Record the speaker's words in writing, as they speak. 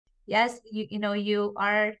yes, you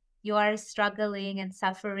are struggling and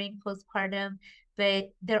suffering postpartum,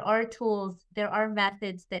 but there are tools, there are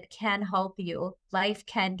methods that can help you. Life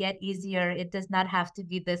can get easier. It does not have to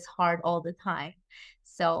be this hard all the time.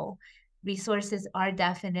 So resources are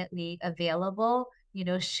definitely available,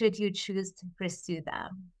 should you choose to pursue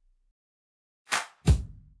them.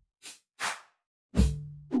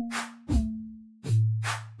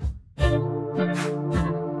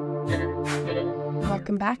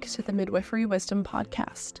 Welcome back to the Midwifery Wisdom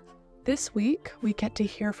Podcast. This week, we get to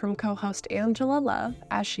hear from co-host Angela Love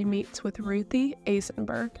as she meets with Ruthie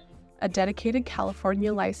Eisenberg, a dedicated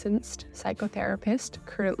California licensed psychotherapist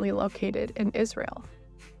currently located in Israel.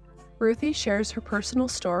 Ruthie shares her personal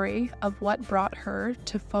story of what brought her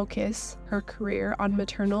to focus her career on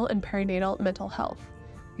maternal and perinatal mental health,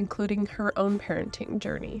 including her own parenting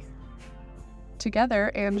journey.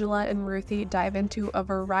 Together, Angela and Ruthie dive into a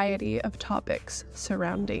variety of topics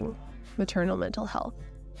surrounding maternal mental health,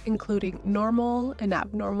 including normal and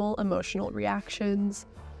abnormal emotional reactions,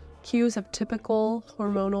 cues of typical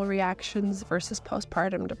hormonal reactions versus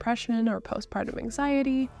postpartum depression or postpartum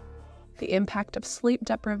anxiety, the impact of sleep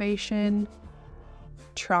deprivation,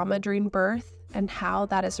 trauma during birth and how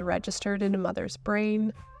that is registered in a mother's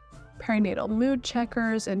brain, perinatal mood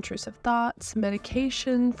checkers, intrusive thoughts,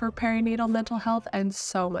 medication for perinatal mental health, and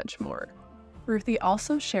so much more. Ruthie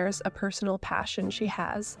also shares a personal passion she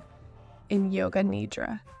has in yoga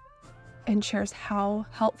nidra and shares how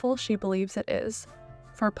helpful she believes it is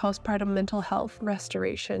for postpartum mental health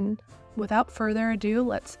restoration. Without further ado,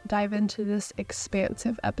 let's dive into this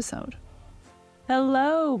expansive episode.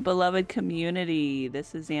 Hello, beloved community.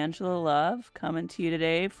 This is Angela Love coming to you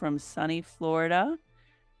today from sunny Florida.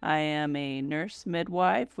 I am a nurse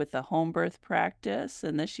midwife with a home birth practice,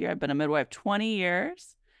 and this year I've been a midwife 20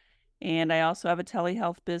 years. And I also have a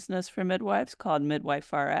telehealth business for midwives called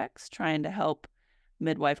Midwife RX, trying to help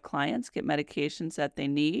midwife clients get medications that they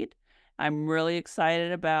need. I'm really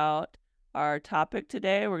excited about our topic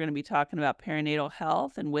today. We're going to be talking about perinatal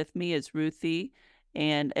health, and with me is Ruthie.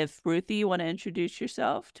 And if Ruthie, you want to introduce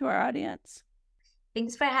yourself to our audience?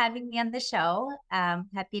 Thanks for having me on the show.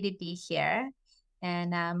 Happy to be here.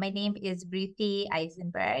 And my name is Ruthie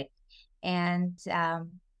Eisenberg. And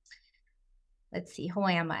let's see, who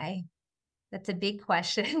am I? That's a big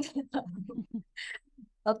question.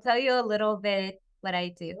 I'll tell you a little bit what I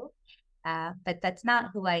do, but that's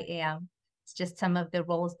not who I am. It's just some of the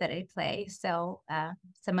roles that I play. So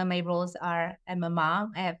some of my roles are I'm a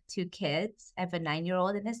mom. I have 2 kids. I have a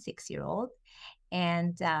 9-year-old and a 6-year-old.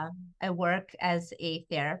 And I work as a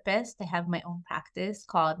therapist. I have my own practice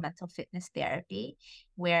called Mental Fitness Therapy,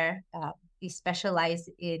 where we specialize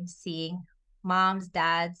in seeing moms,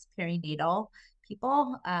 dads, perinatal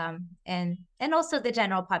people, and also the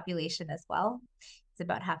general population as well. It's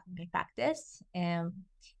about half of my practice. And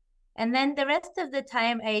then the rest of the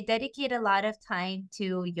time, I dedicate a lot of time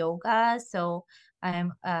to yoga. So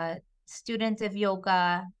I'm a student of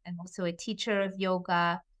yoga. I'm also a teacher of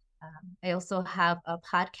yoga. I also have a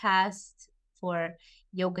podcast for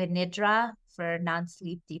yoga nidra for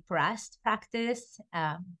non-sleep deep rest practice,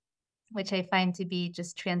 which I find to be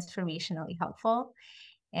just transformationally helpful.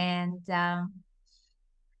 And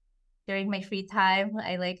during my free time,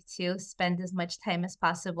 I like to spend as much time as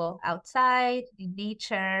possible outside in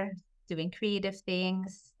nature, doing creative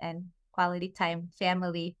things and quality time,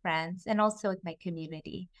 family, friends, and also with my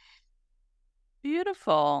community.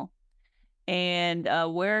 Beautiful. And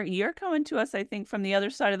where you're coming to us, I think, from the other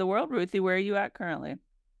side of the world, Ruthie. Where are you at currently?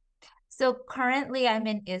 So currently I'm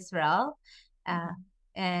in Israel,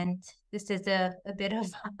 and this is a bit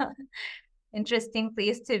of interesting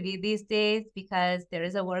place to be these days because there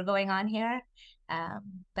is a war going on here.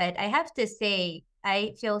 But I have to say,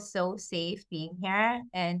 I feel so safe being here,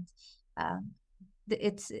 and um,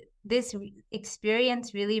 it's this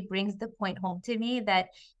experience really brings the point home to me that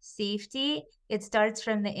safety, it starts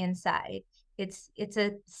from the inside. It's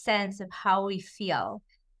a sense of how we feel,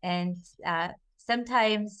 and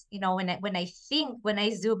sometimes when I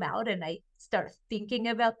zoom out and I start thinking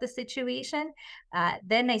about the situation,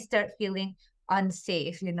 then I start feeling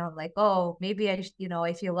unsafe, like, oh, maybe I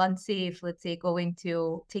feel unsafe, let's say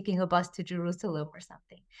taking a bus to Jerusalem or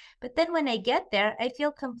something. But then when I get there, I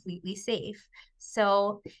feel completely safe.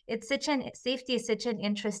 So safety is such an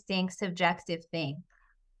interesting subjective thing.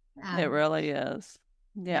 It really is.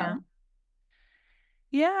 Yeah.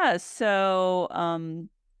 Yeah. So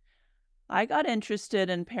I got interested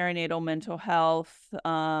in perinatal mental health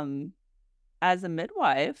as a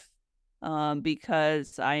midwife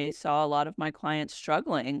because I saw a lot of my clients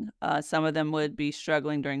struggling. Some of them would be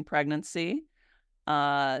struggling during pregnancy.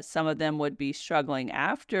 Some of them would be struggling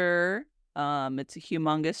after. It's a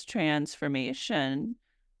humongous transformation,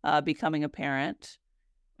 becoming a parent,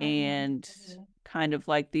 and kind of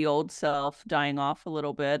like the old self dying off a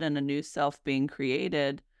little bit and a new self being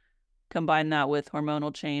created. Combine that with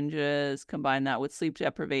hormonal changes, combine that with sleep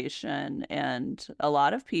deprivation, and a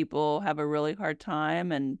lot of people have a really hard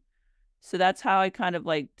time. And so that's how I kind of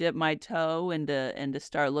like dip my toe into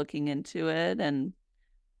start looking into it. And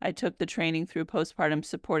I took the training through Postpartum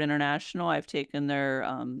Support International. I've taken their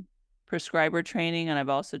prescriber training, and I've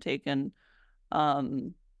also taken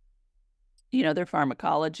um, their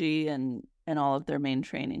pharmacology and all of their main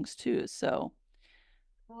trainings too. So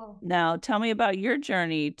Cool. now tell me about your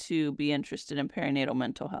journey to be interested in perinatal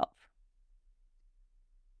mental health.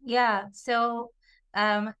 Yeah, so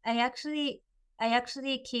I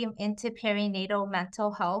actually came into perinatal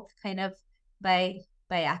mental health kind of by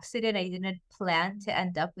accident. I didn't plan to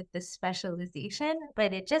end up with this specialization,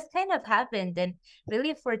 but it just kind of happened, and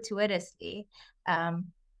really fortuitously. Um,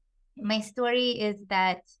 my story is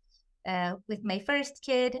that with my first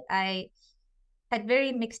kid, I had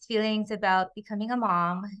very mixed feelings about becoming a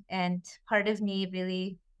mom, and part of me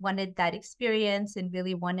really wanted that experience and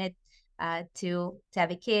really wanted to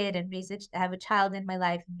have a kid and have a child in my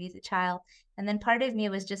life and raise a child. And then part of me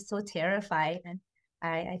was just so terrified, and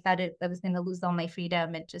I thought I was going to lose all my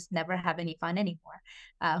freedom and just never have any fun anymore.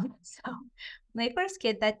 So my first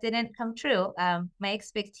kid, that didn't come true. My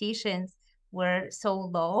expectations were so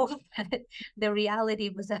low that the reality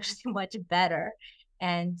was actually much better.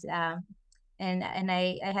 And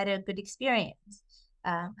I had a good experience.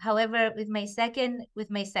 However, with my second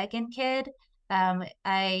kid,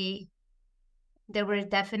 I there were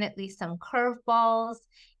definitely some curveballs,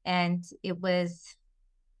 and it was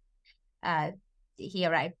uh, he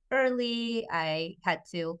arrived early. I had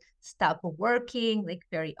to stop working like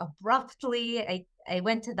very abruptly. I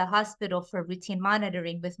went to the hospital for routine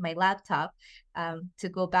monitoring with my laptop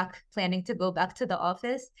planning to go back to the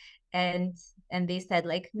office. And and they said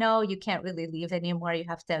like, no, you can't really leave anymore. You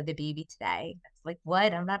have to have the baby today. It's like,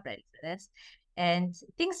 what? I'm not ready for this. And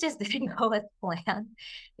things just didn't go as planned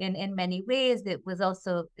in many ways. It was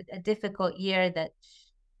also a difficult year that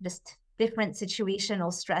just different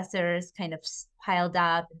situational stressors kind of piled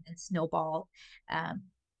up and snowballed. Um,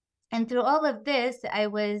 and through all of this, I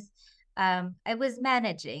was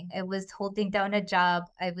managing. I was holding down a job.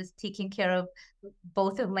 I was taking care of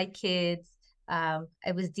both of my kids. I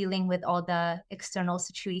was dealing with all the external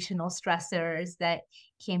situational stressors that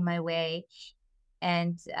came my way.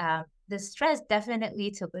 And the stress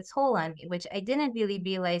definitely took a toll on me, which I didn't really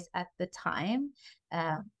realize at the time.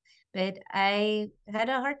 Um, but I had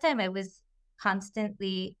a hard time. I was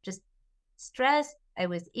constantly just stressed. I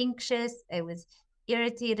was anxious. I was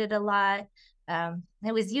irritated a lot. I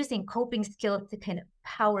was using coping skills to kind of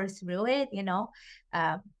power through it, you know.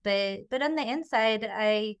 But on the inside,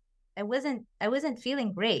 I wasn't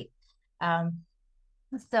feeling great. Um,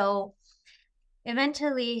 so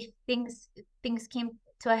eventually things came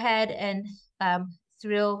to a head, and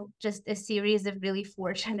through just a series of really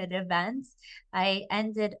fortunate events, I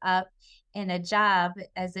ended up in a job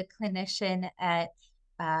as a clinician at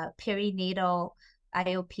perinatal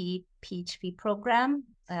IOP PHP program,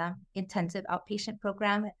 intensive outpatient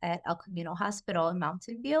program at El Camino Hospital in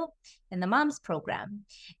Mountain View, in the moms program.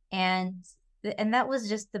 And that was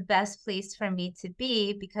just the best place for me to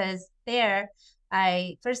be, because there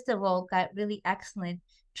I, first of all, got really excellent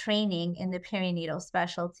training in the perinatal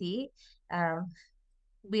specialty. Um,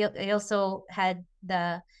 I also had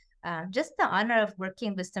the just the honor of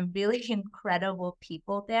working with some really incredible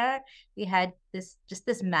people there. We had this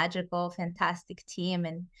magical, fantastic team,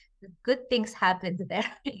 and good things happened there,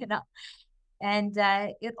 you know. And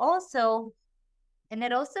it also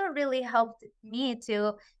really helped me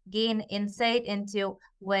to gain insight into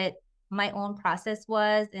what my own process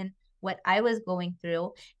was and what I was going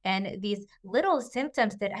through, and these little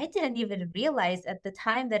symptoms that I didn't even realize at the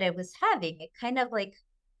time that I was having. It kind of like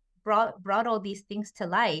brought all these things to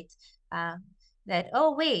light. That,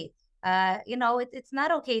 oh wait, it's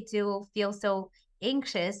not okay to feel so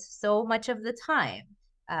anxious so much of the time,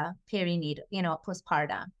 perinatal,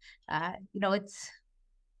 postpartum. It's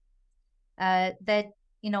that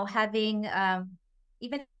having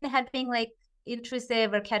even having like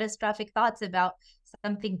intrusive or catastrophic thoughts about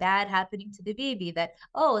something bad happening to the baby, that,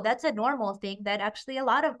 oh, that's a normal thing, that actually a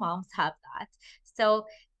lot of moms have that. So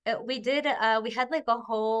we had like a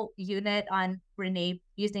whole unit on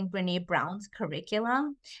using Brene Brown's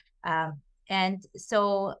curriculum. um, and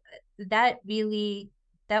so that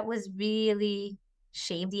was really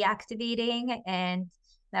shame deactivating, and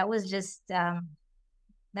that was just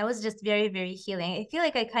that was just very, very healing. I feel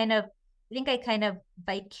like I kind of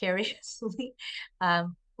vicariously,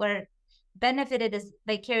 or benefited as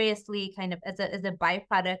vicariously kind of as a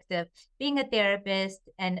byproduct of being a therapist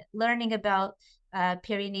and learning about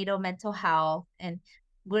perinatal mental health and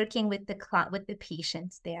working with with the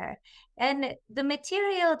patients there. And the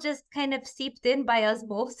material just kind of seeped in by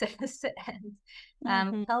osmosis and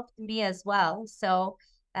Mm-hmm. helped me as well. So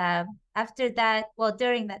after that, well,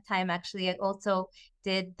 during that time, actually, I also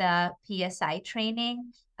did the PSI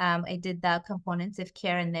training. I did the components of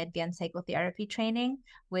care and the advanced psychotherapy training,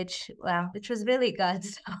 which was really good.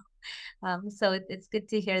 So it's good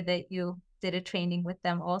to hear that you did a training with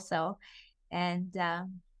them also. And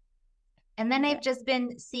and then Yeah. I've just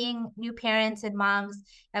been seeing new parents and moms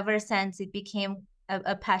ever since it became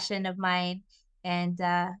a passion of mine, and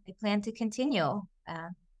I plan to continue.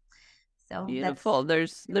 So Beautiful.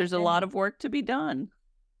 There's that's a been lot of work to be done.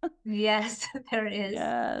 yes, there is.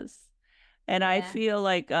 Yes. And I Yeah. feel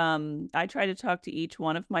like I try to talk to each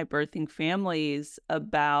one of my birthing families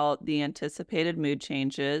about the anticipated mood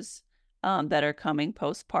changes that are coming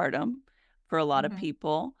postpartum for a lot of Hmm.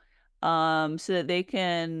 people, so that they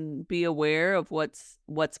can be aware of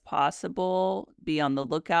what's possible, be on the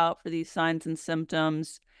lookout for these signs and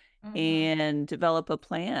symptoms, Hmm. and develop a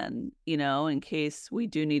plan, in case we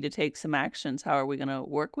do need to take some actions. How are we going to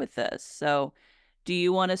work with this? So, do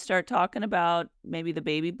you want to start talking about maybe the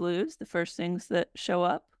baby blues, the first things that show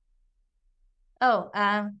up? Oh,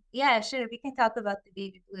 yeah, sure. We can talk about the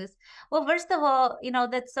baby blues. Well, first of all,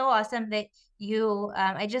 that's so awesome that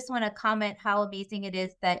I just want to comment how amazing it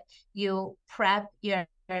is that you prep your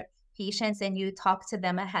patients and you talk to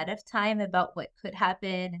them ahead of time about what could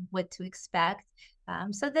happen and what to expect,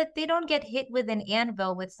 so that they don't get hit with an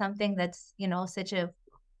anvil with something that's, such a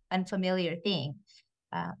unfamiliar thing.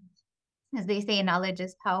 Um, as they say, knowledge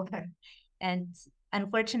is power. And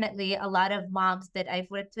unfortunately, a lot of moms that I've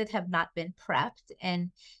worked with have not been prepped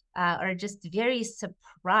and are just very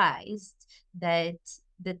surprised that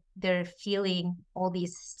they're feeling all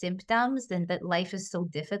these symptoms and that life is so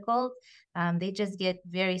difficult. They just get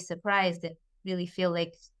very surprised and really feel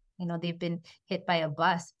like they've been hit by a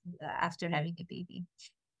bus after having a baby.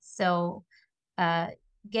 So, uh,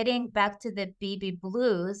 getting back to the baby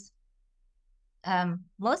blues,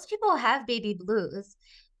 most people have baby blues.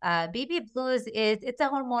 Baby blues it's a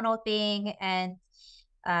hormonal thing, and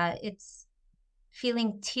it's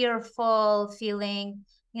feeling tearful, feeling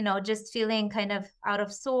just feeling kind of out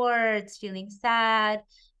of sorts, feeling sad.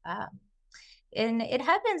 Um, and it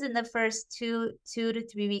happens in the first two to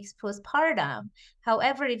 3 weeks postpartum.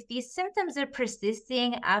 However, if these symptoms are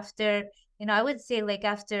persisting after, I would say like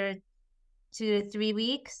after 2 to 3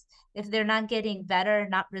 weeks, if they're not getting better,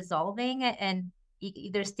 not resolving, and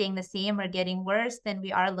either staying the same or getting worse, then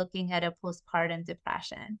we are looking at a postpartum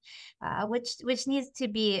depression, which needs to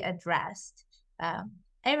be addressed.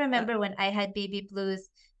 I remember when I had baby blues,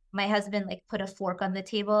 my husband like put a fork on the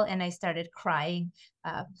table and I started crying.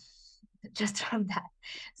 Uh, just from that.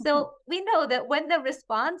 So we know that when the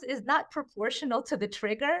response is not proportional to the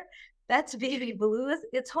trigger, that's baby blues.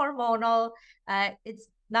 It's hormonal. It's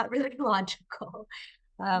not really logical.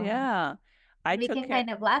 Um, Yeah. I we took can care.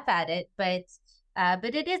 kind of laugh at it, but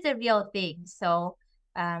it is a real thing. So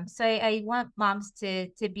I want moms to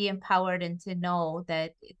be empowered and to know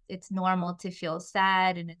that it's normal to feel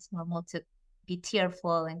sad and it's normal to be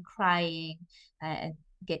tearful and crying and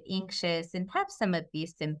get anxious and have some of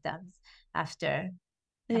these symptoms after having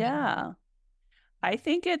a baby. Yeah. I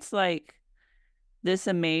think it's like this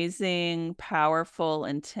amazing, powerful,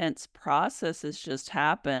 intense process has just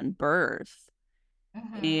happened, birth.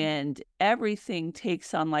 Mm-hmm. And everything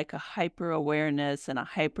takes on like a hyper awareness and a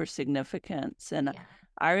hyper significance. And Yeah.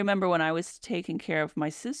 I remember when I was taking care of my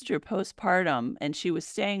sister postpartum and she was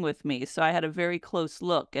staying with me. So I had a very close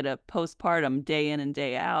look at a postpartum day in and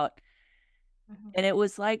day out. And it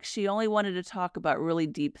was like she only wanted to talk about really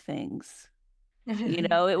deep things.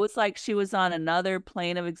 Mm-hmm. It was like she was on another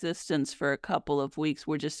plane of existence for a couple of weeks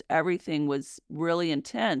where just everything was really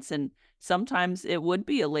intense. And sometimes it would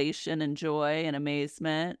be elation and joy and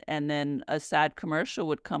amazement. And then a sad commercial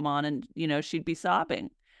would come on and, she'd be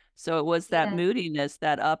sobbing. So it was that Yeah. moodiness,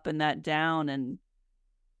 that up and that down.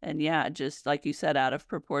 And yeah, just like you said, out of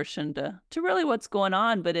proportion to really what's going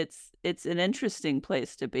on. But it's an interesting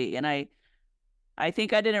place to be. And I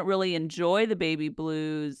think I didn't really enjoy the baby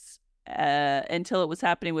blues until it was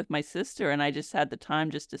happening with my sister, and I just had the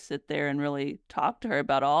time just to sit there and really talk to her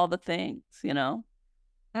about all the things.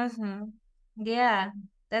 Mm-hmm. Yeah.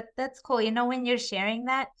 That's cool. When you're sharing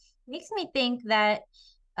that, it makes me think that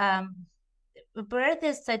um birth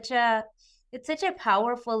is such a it's such a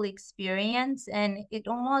powerful experience, and it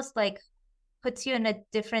almost like puts you in a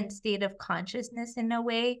different state of consciousness in a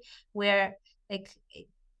way where like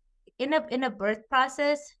in a birth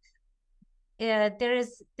process,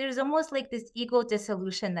 there's almost like this ego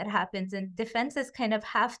dissolution that happens, and defenses kind of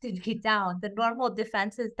have to be down. The normal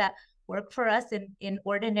defenses that work for us in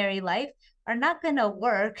ordinary life are not going to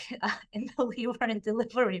work in the labor and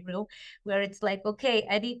delivery room, where it's like, okay,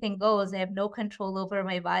 anything goes. I have no control over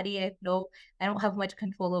my body. I don't have much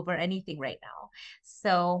control over anything right now.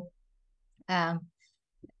 Um,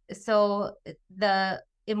 so the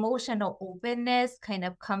emotional openness kind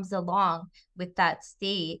of comes along with that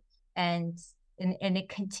state, and and it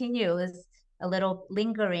continues a little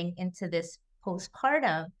lingering into this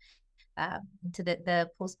postpartum, into the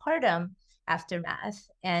postpartum aftermath.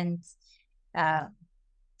 And uh,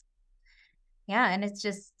 yeah, and it's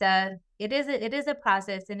just it is a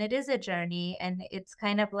process, and it is a journey, and it's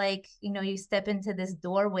kind of like, you step into this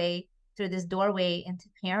doorway, through this doorway into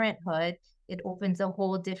parenthood. It opens a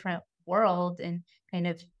whole different world, and kind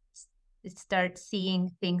of start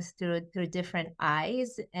seeing things through different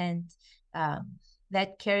eyes, and um,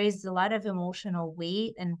 that carries a lot of emotional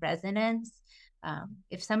weight and resonance.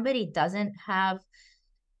 If somebody doesn't have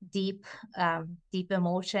deep deep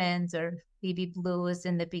emotions or baby blues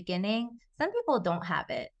in the beginning, some people don't have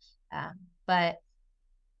it, but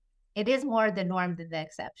it is more the norm than the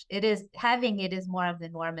exception. It is more of the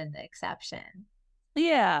norm than the exception.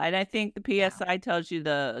 Yeah, and I think the Yeah. PSI tells you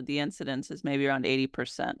the incidence is maybe around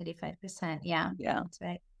 80%. 85%. Yeah, Yeah. that's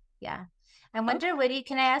right. Yeah. I wonder, Okay.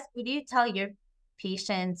 can I ask, what do you tell your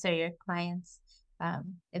patients or your clients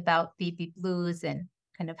about baby blues, and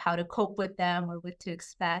kind of how to cope with them or what to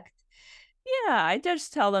expect? Yeah, I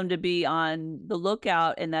just tell them to be on the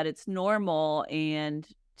lookout and that it's normal and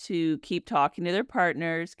to keep talking to their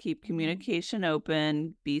partners, keep Mhm, communication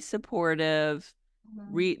open, be supportive,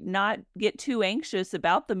 mhm, not get too anxious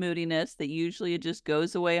about the moodiness that usually it just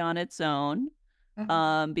goes away on its own,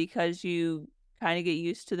 mhm, because you kind of get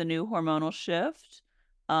used to the new hormonal shift,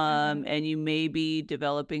 mhm, and you may be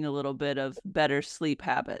developing a little bit of better sleep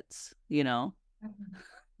habits, you know? mhm.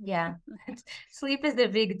 Yeah. Sleep is a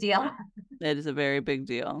big deal. It is a very big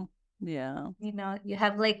deal. Yeah. You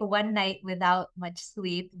have like one night without much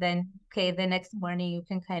sleep, then okay, the next morning you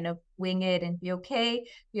can kind of wing it and be okay.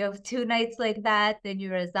 You have 2 nights like that, then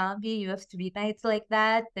you're a zombie. You have 3 nights like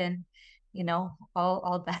that, then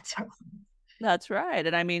all bets are on. That's right,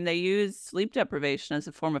 and I mean, they use sleep deprivation as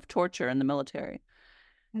a form of torture in the military,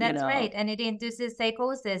 you That's know? right. And it induces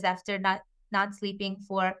psychosis after not sleeping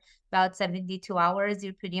for about 72 hours.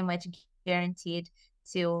 You're pretty much guaranteed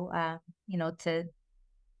to to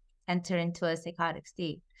enter into a psychotic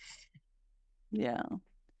state. Yeah.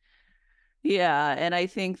 Yeah, and I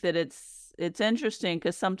think that it's interesting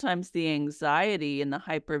because sometimes the anxiety and the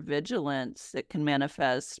hypervigilance that can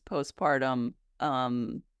manifest postpartum,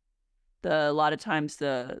 a lot of times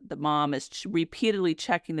the mom is repeatedly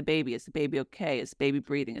checking the baby. Is the baby okay? Is the baby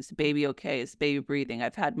breathing? Is the baby okay? Is the baby breathing?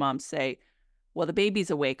 I've had moms say, well, the baby's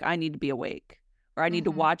awake. I need to be awake. Or I need to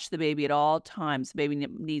Mm-hmm. watch the baby at all times. The baby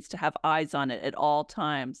needs to have eyes on it at all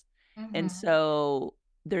times. And Mm-hmm. so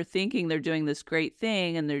they're thinking they're doing this great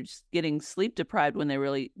thing and they're just getting sleep deprived when they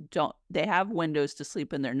really don't. They have windows to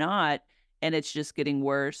sleep and they're not. And it's just getting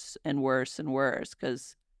worse and worse and worse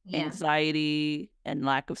because Yeah. anxiety and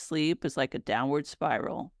lack of sleep is like a downward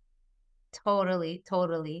spiral. Totally,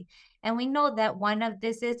 totally. And we know that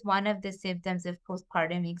this is one of the symptoms of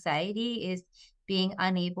postpartum anxiety, is being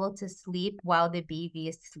unable to sleep while the baby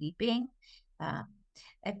is sleeping. Um,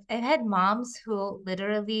 I've had moms who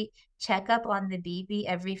literally check up on the baby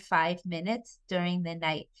every 5 minutes during the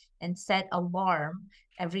night and set alarm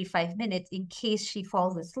every 5 minutes in case she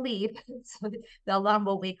falls asleep. So the alarm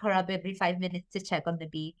will wake her up every 5 minutes to check on the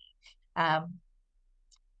baby. Um,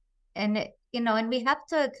 and we have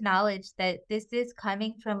to acknowledge that this is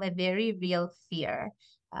coming from a very real fear.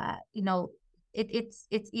 uh you know it's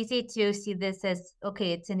easy to see this as,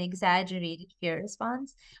 okay, it's an exaggerated fear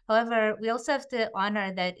response. However, we also have to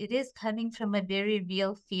honor that it is coming from a very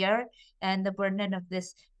real fear, and the burden of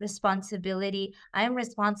this responsibility. I'm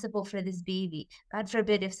responsible for this baby. God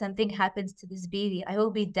forbid, if something happens to this baby, I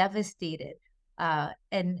will be devastated.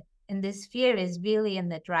 And this fear is really in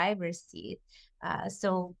the driver's seat.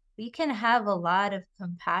 So we can have a lot of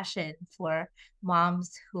compassion for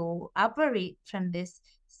moms who operate from this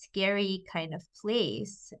scary kind of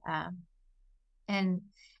place. And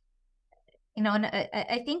and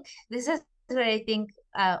I think this is where I think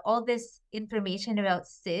all this information about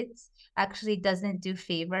SIDS actually doesn't do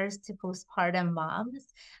favors to postpartum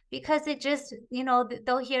moms, because it just,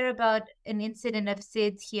 they'll hear about an incident of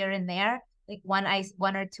SIDS here and there, like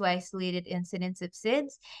one or two isolated incidents of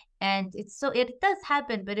SIDS. And it does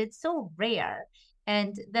happen, but it's so rare.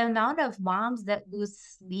 And the amount of moms that lose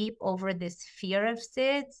sleep over this fear of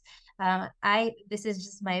SIDS, this is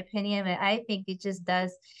just my opinion, but I think it just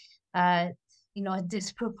does, a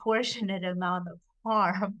disproportionate amount of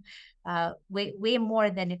harm, way more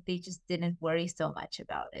than if they just didn't worry so much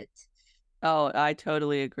about it. Oh, I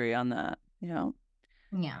totally agree on that. Yeah.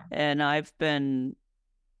 And I've been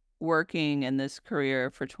working in this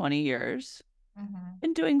career for 20 years Mm-hmm.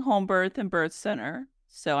 and doing home birth and birth center.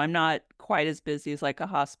 So I'm not quite as busy as like a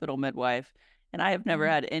hospital midwife. And I have never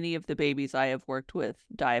Mm-hmm. had any of the babies I have worked with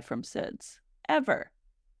die from SIDS ever,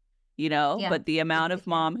 Yeah. but the Good amount to of hear.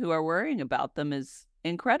 mom who are worrying about them is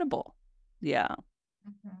incredible. Yeah.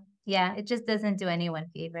 Mm-hmm. Yeah, it just doesn't do anyone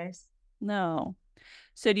favors. No.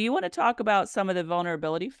 So, do you want to talk about some of the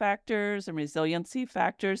vulnerability factors and resiliency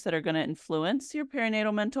factors that are going to influence your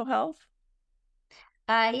perinatal mental health?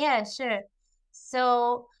 Yeah, sure.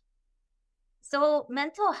 So So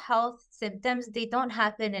mental health symptoms, they don't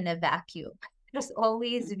happen in a vacuum. There's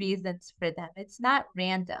always Mhm. reasons for them. It's not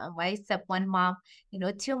random, right? Except one mom,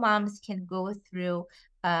 two moms can go through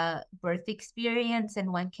a birth experience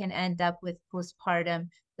and one can end up with postpartum,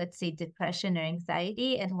 let's say depression or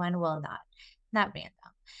anxiety, and one will not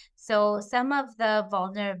random. So some of the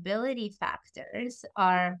vulnerability factors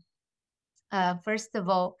are first of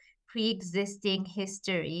all, pre-existing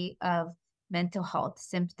history of mental health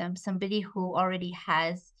symptoms. Somebody who already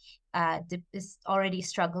is already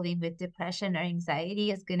struggling with depression or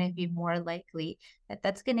anxiety is going to be more likely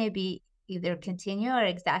that's going to be either continue or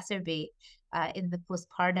exacerbate in the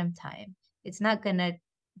postpartum time. It's not going to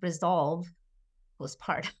resolve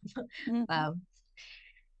postpartum. Mhm. um,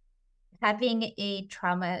 Having a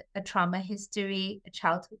childhood trauma history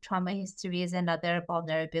is another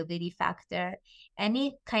vulnerability factor.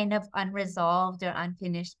 Any kind of unresolved or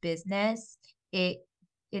unfinished business, it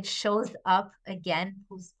shows up again,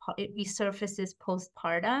 it resurfaces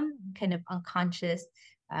postpartum, kind of unconscious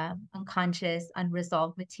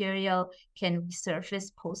unresolved material can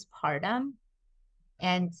resurface postpartum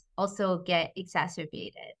and also get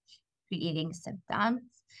exacerbated, creating symptoms.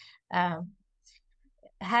 um,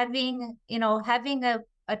 having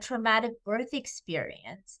a traumatic birth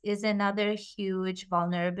experience is another huge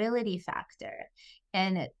vulnerability factor.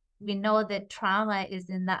 And we know that trauma is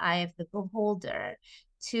in the eye of the beholder.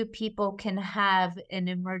 Two people can have an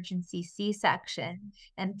emergency C-section,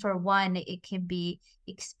 and for one, it can be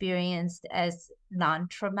experienced as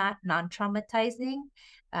non-traumatizing,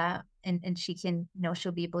 and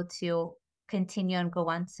she'll be able to continue and go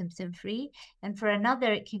on symptom-free. And for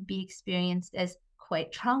another, it can be experienced as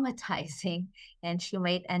quite traumatizing, and she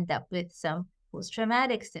might end up with some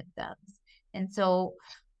post-traumatic symptoms. And so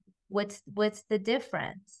what's the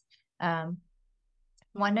difference?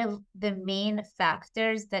 One of the main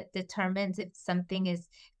factors that determines if something is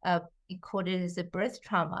encoded as a birth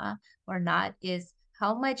trauma or not is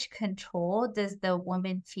how much control does the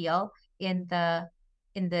woman feel in the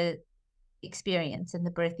experience, in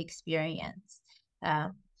the birth experience.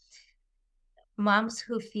 um, Moms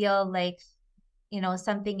who feel like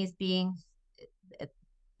something is being,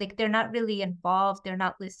 like, they're not really involved, they're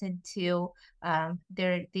not listened to,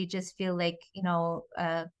 they just feel like,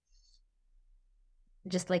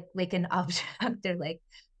 just like an object. They're like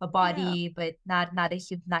a Yeah. body, but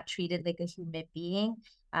not treated like a human being,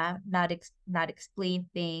 not explain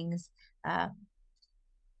things. um,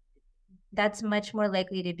 that's much more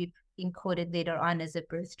likely to be encoded later on as a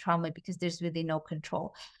birth trauma because there's really no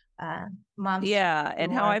control. Moms Yeah.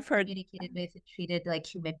 And who how are I've heard, communicated with and treated like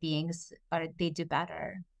human beings they do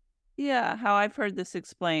better. yeah, how I've heard this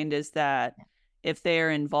explained is that if they are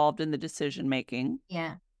involved in the decision making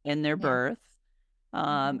Yeah, in their yeah, birth,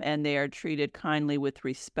 hmm, and they are treated kindly with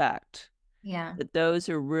respect, yeah, that those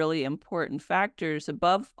are really important factors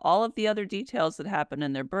above all of the other details that happen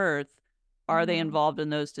in their birth. Are they hmm, involved in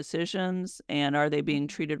those decisions and are they being hmm,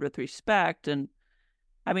 treated with respect? And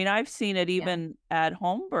I mean, I've seen it yeah, even at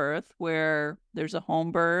home birth where there's a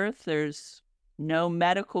home birth, there's no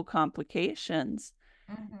medical complications.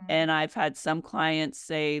 hmm. And I've had some clients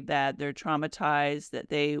say that they're traumatized, that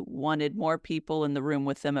they wanted more people in the room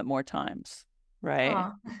with them at more times, right?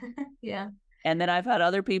 Oh, yeah, And then I've had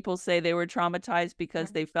other people say they were traumatized yeah,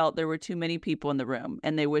 because they felt there were too many people in the room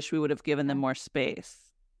and they wish we would have given them more space.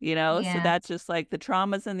 So yeah, that's just like the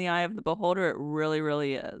trauma's in the eye of the beholder. It really,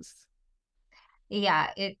 really is. yeah,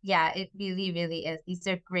 it really, really is. These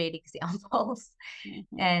are great examples. Mhm.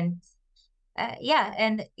 And yeah,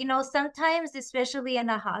 and sometimes, especially in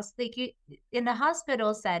a in a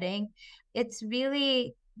hospital setting, it's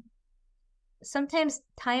really sometimes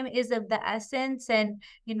time is of the essence, and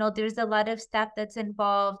there's a lot of stuff that's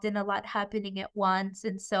involved and a lot happening at once.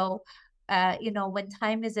 And so when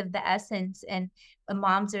time is of the essence and a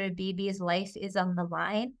mom's or a baby's life is on the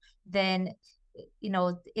line, then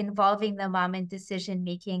involving the mom in decision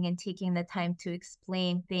making and taking the time to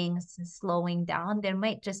explain things and slowing down, there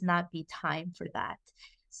might just not be time for that.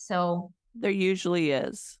 So There usually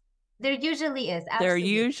is. there usually is. There Absolutely.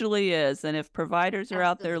 usually is. And if providers are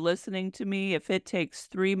out there Absolutely. listening to me, if it takes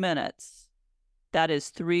 3 minutes, that is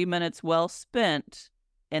 3 minutes well spent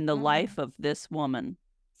in the life Mhm. of this woman.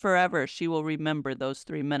 Forever, she will remember those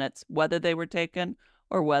 3 minutes, whether they were taken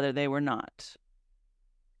or whether they were not.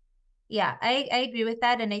 Yeah, I agree with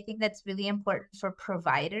that. And I think that's really important for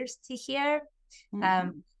providers to hear. Um,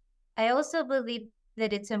 Mhm. I also believe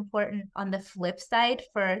that it's important on the flip side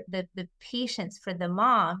for the patients, for the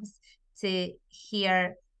moms to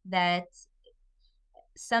hear that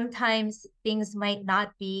sometimes things might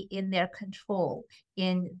not be in their control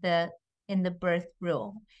in the birth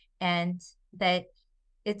room, and that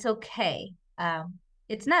it's okay.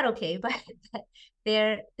 It's not okay, but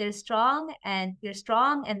they're strong, and you're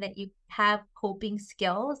strong, and that you have coping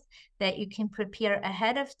skills that you can prepare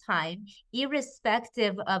ahead of time,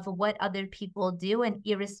 irrespective of what other people do and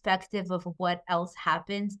irrespective of what else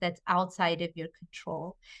happens that's outside of your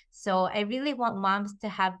control. So I really want moms to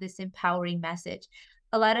have this empowering message.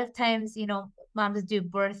 A lot of times, moms do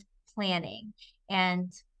birth planning,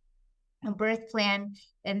 and a birth plan,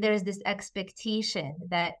 and there's this expectation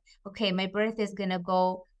that, okay, my birth is going to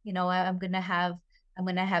go, I'm going to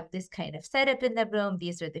have this kind of setup in the room.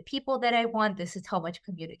 These are the people that I want. This is how much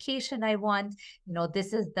communication I want.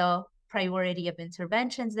 This is the priority of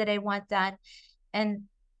interventions that I want done. And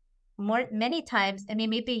many times, I mean,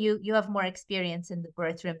 maybe you have more experience in the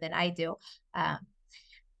birth room than I do. um,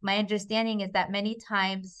 my understanding is that many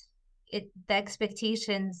times the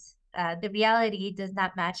expectations, the reality does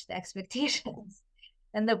not match the expectations,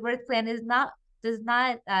 and the birth plan does not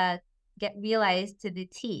get realized to the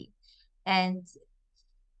T. And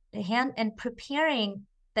preparing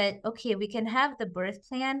that, okay, we can have the birth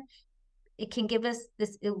plan, it can give us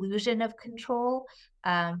this illusion of control,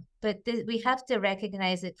 but we have to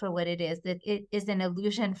recognize it for what it is, that it is an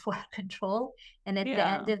illusion for control. And at the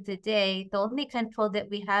end Yeah, of the day, the only control that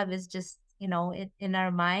we have is just in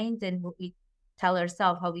our mind and what we tell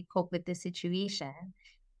ourselves, how we cope with the situation.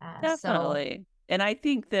 So definitely. And I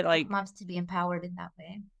think that, I want like, moms to be empowered in that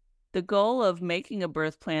way. the goal of making a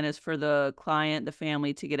birth plan is for the client, the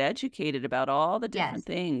family to get educated about all the different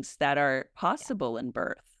Yes. things that are Yeah. possible in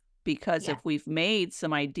birth. Because Yeah. if we've made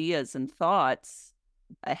some ideas and thoughts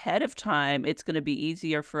ahead of time, it's going to be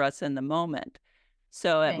easier for us in the moment.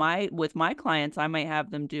 So Right. with my clients, I might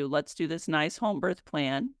have them let's do this nice home birth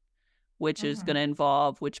plan, which is going Mm-hmm. to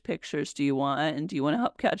involve which pictures do you want and do you want to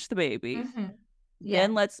help catch the baby? Mm-hmm. Yeah.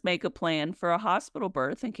 Then let's make a plan for a hospital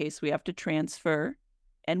birth in case we have to transfer.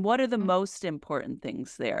 And what are the Mhm. most important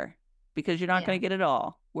things there? Because you're not going Yeah. to get it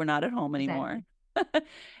all. We're not at home anymore. Exactly.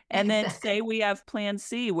 And then say Exactly. we have plan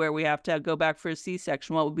C where we have to go back for a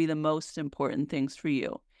C-section. What would be the most important things for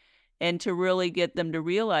you? And to really get them to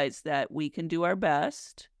realize that we can do our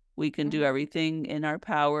best. We can do Mhm. everything in our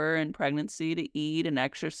power in pregnancy to eat and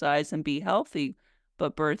exercise and be healthy.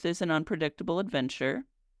 But birth is an unpredictable adventure.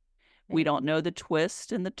 We Right. don't know the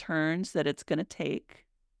twist and the turns that it's gonna take,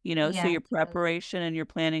 so Yeah, your totally. preparation and your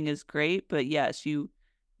planning is great, but yes, you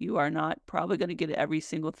are not probably gonna get every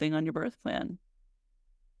single thing on your birth plan.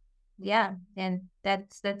 Yeah, and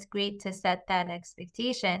that's great to set that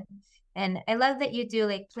expectation. And I love that you do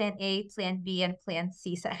like plan A, plan B, and plan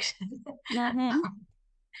C section. Mhm.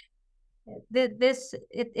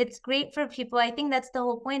 It's great for people. I think that's the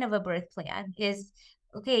whole point of a birth plan is,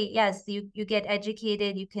 okay, yes, you get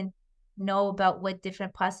educated, you can know about what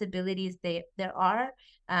different possibilities there are,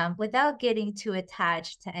 without getting too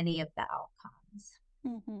attached to any of the outcomes.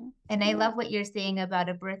 Mhm. And I Yeah, love what you're saying about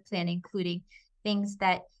a birth plan, including things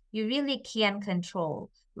that you really can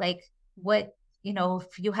control, like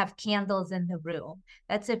if you have candles in the room,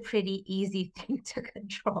 that's a pretty easy thing to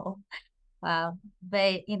control.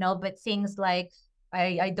 But things like,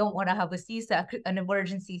 I don't want to have an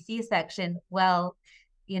emergency C-section. Well,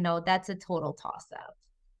 that's a total toss up.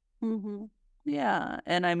 mhm. Yeah,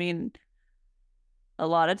 and I mean, a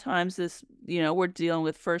lot of times we're dealing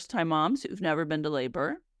with first-time moms who've never been to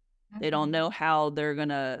labor. They don't Mhm. know how they're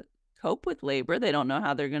gonna cope with labor. They don't know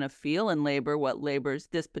how they're gonna feel in labor, what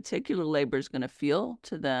this particular labor is gonna feel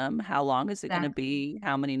to them. How long is it gonna Exactly. be?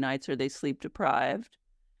 How many nights are they sleep deprived?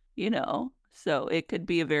 So it could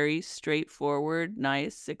be a very straightforward,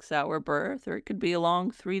 nice 6-hour birth, or it could be a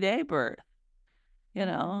long 3-day birth. you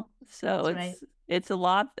know? So That's right. it's a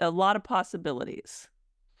lot of possibilities.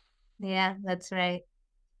 Yeah, that's right.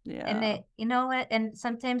 And Yeah. they, you know what? And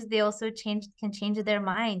sometimes they also can change their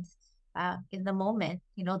minds in the moment.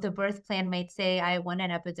 You know, the birth plan might say, I want an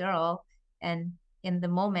epidural. And in the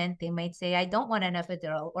moment, they might say, I don't want an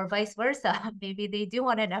epidural, or vice versa. Maybe they do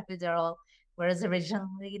want an epidural, whereas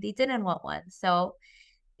originally they didn't want one. So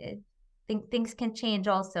it, things can change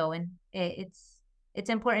also. And it's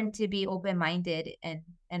important to be open-minded and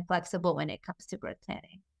flexible when it comes to birth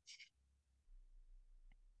planning.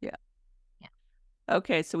 Yeah. Yeah.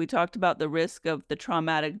 Okay, so we talked about the risk of the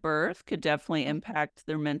traumatic birth could definitely Mm-hmm. impact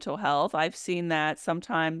their mental health. I've seen that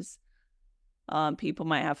sometimes people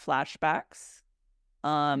might have flashbacks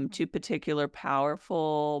to particular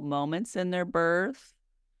powerful moments in their birth,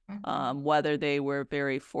 Mm-hmm. whether they were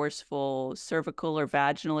very forceful cervical or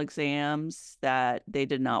vaginal exams that they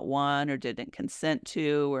did not want or didn't consent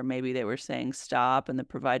to, or maybe they were saying stop and the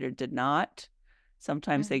provider did not.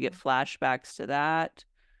 Sometimes they get Mm-hmm. flashbacks to that.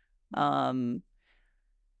 Um,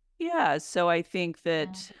 yeah, so I think Yeah.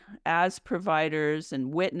 that as providers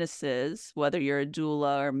and witnesses, whether you're a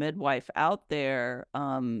doula or midwife out there,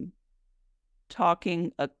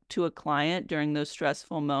 talking to a client during those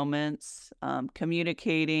stressful moments,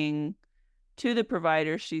 communicating to the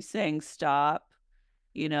provider, she's saying stop,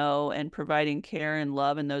 and providing care and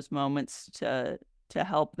love in those moments to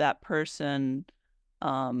help that person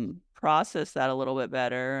process that a little bit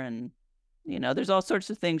better. And there's all sorts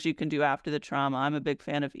of things you can do after the trauma. I'm a big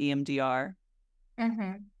fan of EMDR.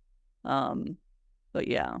 Mm-hmm. Um, but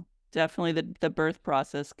yeah, definitely the birth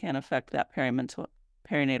process can affect that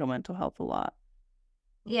perinatal mental health a lot.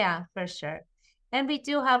 Yeah, for sure. And we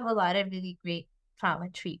do have a lot of really great trauma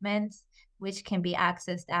treatments, which can be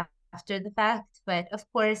accessed after the fact. But of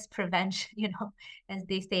course, prevention, as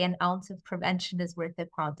they say, an ounce of prevention is worth a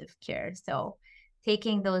pound of cure. So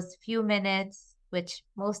taking those few minutes, which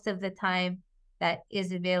most of the time that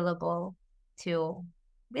is available to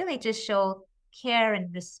really just show care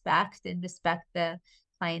and respect the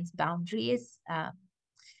client's boundaries,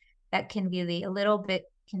 that can really, a little bit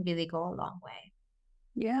can really go a long way.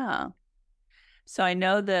 Yeah. So I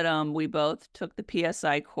know that we both took the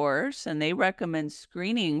PSI course, and they recommend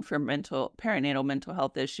screening for perinatal mental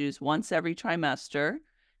health issues once every trimester.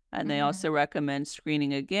 And they Mm-hmm. also recommend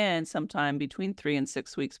screening again sometime between 3 and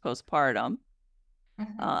 6 weeks postpartum.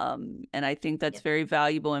 Mm-hmm. And I think that's Yep. very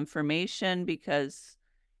valuable information because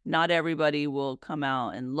not everybody will come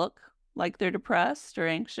out and look like they're depressed or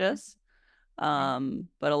anxious. Right.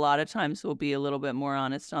 But a lot of times we'll be a little bit more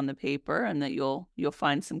honest on the paper, and that you'll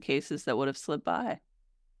find some cases that would have slipped by.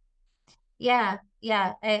 Yeah,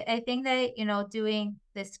 yeah. I think that, doing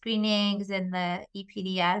the screenings and the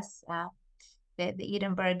EPDS, the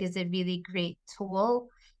Edinburgh is a really great tool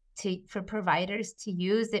for providers to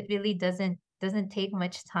use. It really doesn't take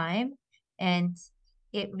much time, and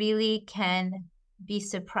it really can be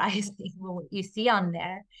surprising what you see on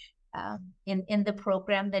there. In the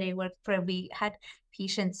program that I worked for, we had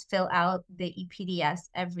patients fill out the EPDS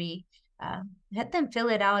had them fill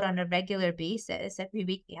it out on a regular basis. Every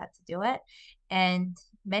week they had to do it. And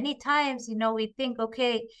many times, we think,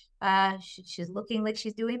 okay, she's looking like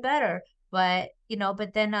she's doing better. But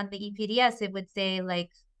then on the EPDS, it would say like,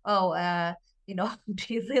 oh,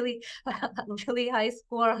 really, really high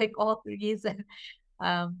score, like all threes, and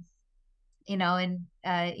um, and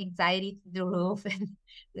anxiety to the roof, and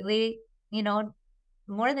really, you know,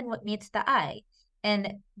 more than what meets the eye.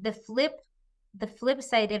 And the flip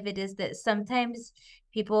side of it is that sometimes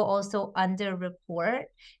people also underreport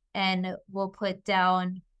and will put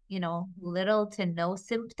down, little to no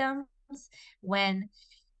symptoms when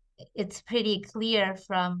it's pretty clear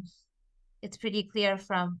from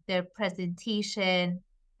their presentation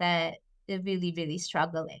that they're really, really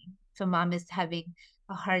struggling. If a mom is having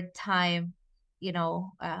a hard time, you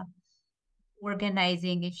know, uh,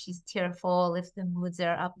 organizing, if she's tearful, if the moods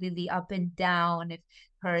are really up and down, if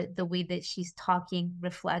the way that she's talking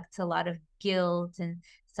reflects a lot of guilt and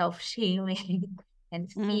self-shaming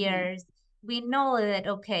and Hmm. fears, we know that,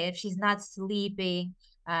 okay, if she's not sleeping,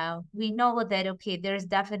 we know that, okay, there's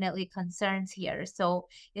definitely concerns here. So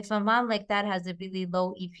if a mom like that has a really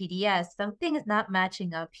low EPDS, something is not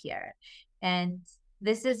matching up here. And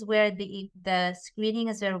this is where the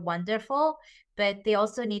screenings are wonderful, but they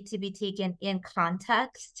also need to be taken in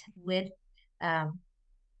context um,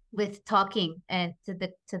 with talking and to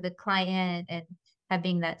the client, and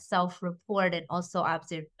having that self-report, and also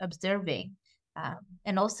observing,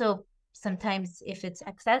 and also sometimes, if it's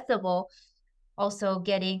accessible, also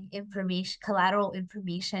getting information, collateral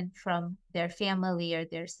information from their family or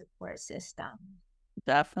their support system.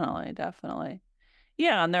 Definitely, definitely.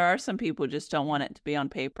 Yeah, and there are some people who just don't want it to be on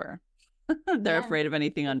paper. They're Yeah, afraid of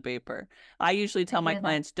anything on paper. I usually I tell my hear that.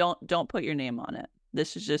 clients, don't put your name on it.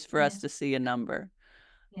 This is just for Yeah, us to see a number.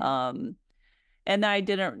 yeah. Um, and I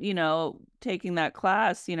didn't, taking that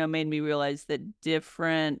class, made me realize that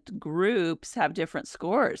different groups have different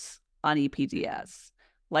scores on Mhm. EPDS.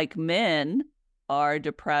 Like men are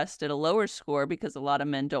depressed at a lower score because a lot of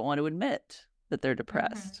men don't want to admit that they're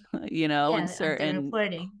depressed, Mhm. and Yeah, certain,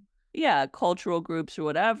 underreporting. yeah, cultural groups or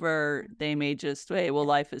whatever, they may just say, well,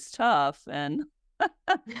 life is tough and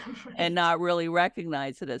Right. not really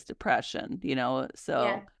recognize it as depression. Yeah,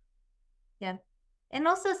 So yeah. And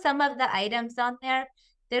also some of the items on there,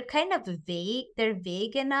 they're kind of vague. They're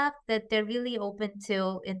vague enough that they're really open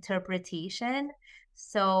to interpretation.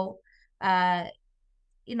 So, uh,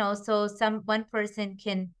 so one person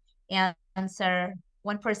can answer,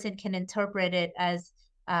 one person can interpret it as,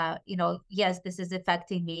 yes, this is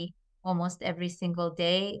affecting me almost every single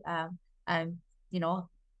day. I'm, you know,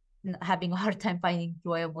 having a hard time finding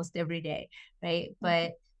joy almost every day, right?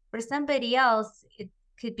 But for somebody else, it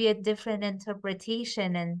could be a different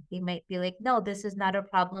interpretation, and they might be like, no, this is not a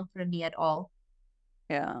problem for me at all.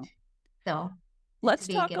 yeah. So it's Let's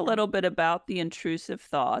vague talk a enough. little bit about the intrusive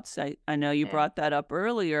thoughts. I know you Okay. brought that up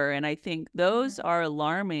earlier, and I think those Mhm. are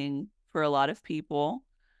alarming for a lot of people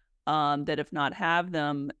that have not have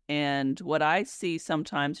them. And what I see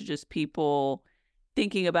sometimes are just people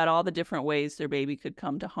thinking about all the different ways their baby could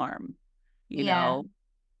come to harm, you Yeah, know,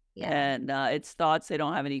 yeah. and it's thoughts they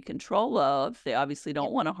don't have any control of. They obviously don't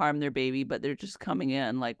Yep. want to harm their baby, but they're just coming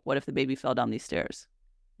in like, what if the baby fell down these stairs?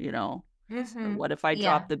 You know, Hmm. what if I Yeah.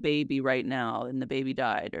 dropped the baby right now and the baby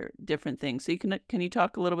died, or different things. So can you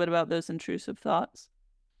talk a little bit about those intrusive thoughts?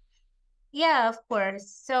 Yeah, of course.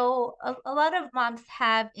 So a lot of moms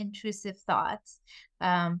have intrusive thoughts.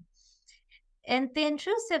 Um, and the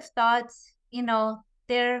intrusive thoughts,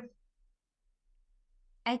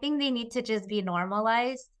 I think they need to just be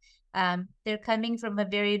normalized. They're coming from a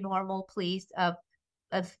very normal place of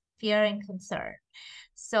fear and concern.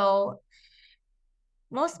 So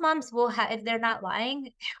most moms will have, if they're not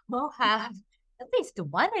lying, will have at least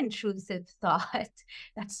one intrusive thought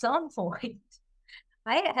at some point.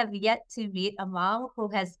 I have yet to meet a mom who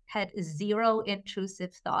has had zero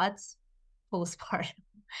intrusive thoughts postpartum.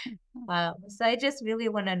 So I just really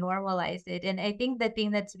want to normalize it. And I think the thing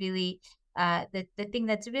that's really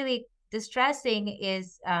distressing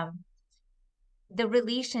is the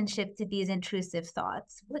relationship to these intrusive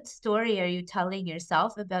thoughts. What story are you telling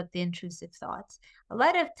yourself about the intrusive thoughts? A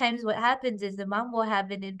lot of times what happens is the mom will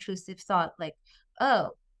have an intrusive thought like, oh,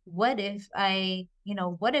 what if I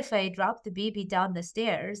drop the baby down the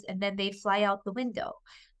stairs and then they fly out the window?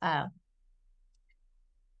 Uh,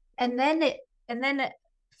 and then it, and then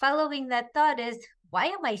following that thought is, why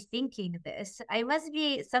am I thinking this?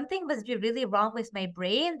 Something must be really wrong with my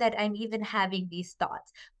brain that I'm even having these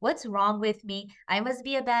thoughts. What's wrong with me? I must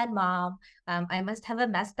be a bad mom. I must have a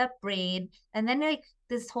messed up brain. And then like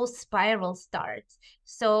this whole spiral starts.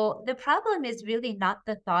 So the problem is really not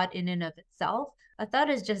the thought in and of itself. A thought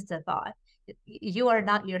is just a thought. You are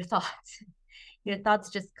not your thoughts. Your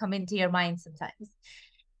thoughts just come into your mind sometimes.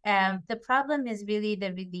 The problem is really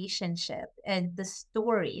the relationship and the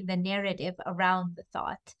story, the narrative around the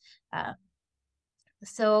thought. Um,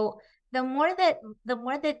 so the more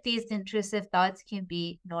that these intrusive thoughts can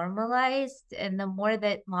be normalized, and the more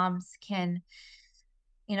that moms can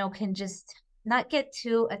just not get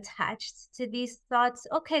too attached to these thoughts.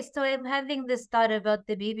 Okay, so I'm having this thought about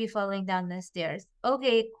the baby falling down the stairs.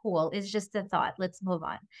 Okay, cool. It's just a thought. Let's move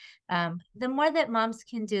on. The more that moms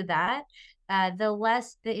can do that, the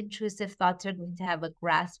less the intrusive thoughts are going to have a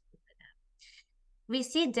grasp. We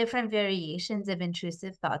see different variations of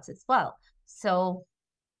intrusive thoughts as well. So,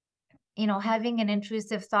 having an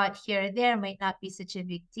intrusive thought here or there might not be such a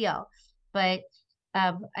big deal. But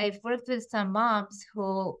I've worked with some moms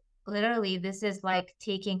who literally this is like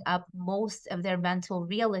taking up most of their mental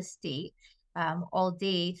real estate all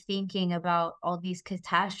day, thinking about all these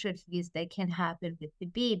catastrophes that can happen with the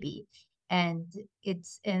baby. And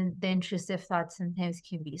the intrusive thoughts sometimes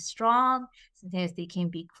can be strong, sometimes they can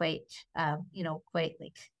be quite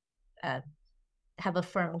like uh, have a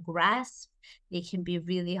firm grasp. They can be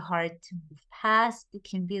really hard to move past. It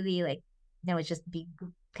can really just be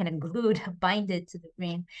kind of glued, binded to the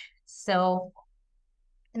brain. So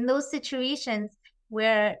in those situations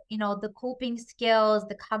where, the coping skills,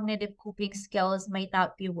 the cognitive coping skills might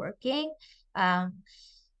not be working, um,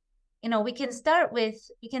 we can start with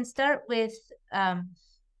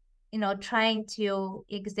trying to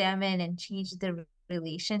examine and change the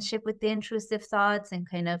relationship with the intrusive thoughts and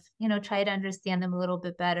kind of, try to understand them a little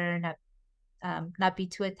bit better and not be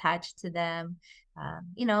too attached to them,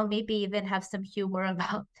 maybe even have some humor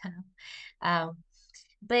about them. Um,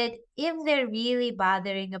 but if they're really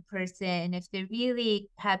bothering a person, if they're really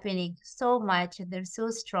happening so much and they're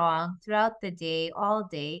so strong throughout the day, all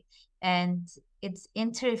day, and it's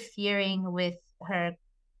interfering with her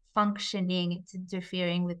functioning, it's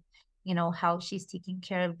interfering with, how she's taking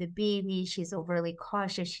care of the baby, she's overly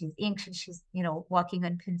cautious, she's anxious, she's, walking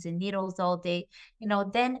on pins and needles all day,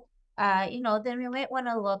 then then we might want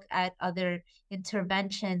to look at other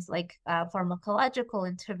interventions like pharmacological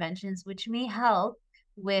interventions, which may help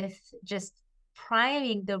with just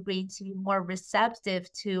priming the brain to be more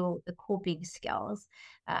receptive to the coping skills.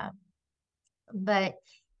 Um, but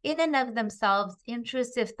in and of themselves,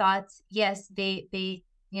 intrusive thoughts, yes, they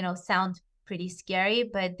sound pretty scary,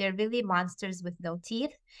 but they're really monsters with no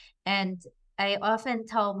teeth. And I often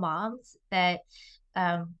tell moms that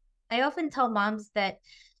um, I often tell moms that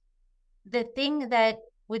the thing that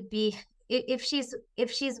would be if she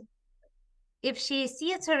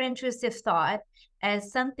sees her intrusive thought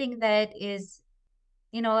as something that is,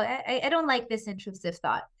 I don't like this intrusive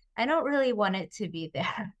thought. I don't really want it to be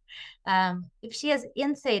there. If she has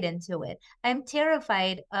insight into it, I'm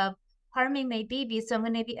terrified of harming my baby, so I'm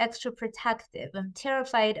going to be extra protective. I'm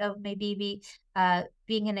terrified of my baby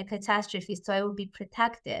being in a catastrophe, so I will be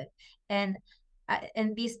protective. And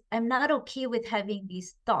I'm not okay with having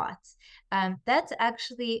these thoughts. That's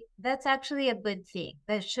actually a good thing.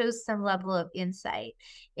 That shows some level of insight.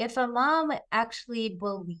 If a mom actually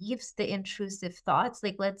believes the intrusive thoughts,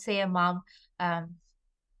 like let's say a mom,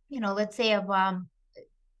 let's say a mom,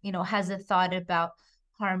 has a thought about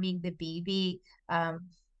harming the baby, I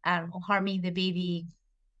don't know, harming the baby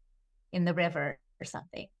in the river or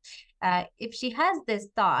something. If she has this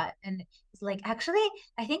thought and it's like, actually,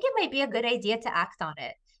 I think it might be a good idea to act on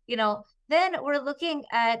it, then we're looking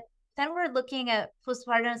at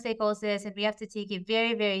postpartum psychosis, and we have to take it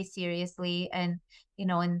very, very seriously. And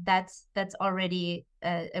that's already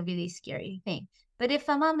a really scary thing. But if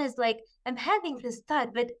a mom is like, I'm having this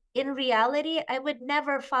thought, but in reality, I would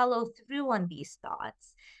never follow through on these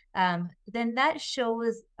thoughts, then that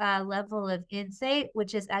shows a level of insight,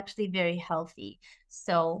 which is actually very healthy.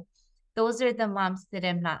 So those are the moms that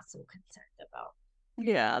I'm not so concerned about.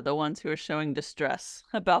 Yeah, the ones who are showing distress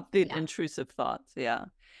about the Yeah. intrusive thoughts. Yeah.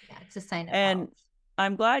 Yeah, it's a sign of And health.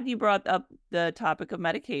 I'm glad you brought up the topic of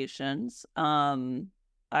medications.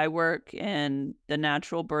 I work in the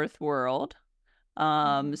natural birth world.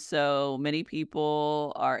 Mhm. So many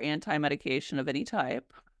people are anti-medication of any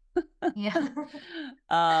type. Yeah.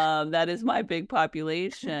 That is my big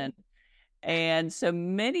population. And so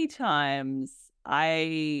many times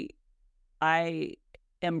I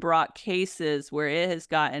am brought cases where it has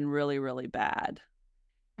gotten really, really bad.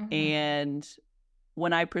 Mhm. And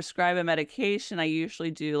when I prescribe a medication, I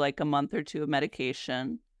usually do like a month or two of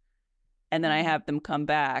medication, and then I Mhm. have them come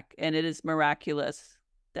back. And it is miraculous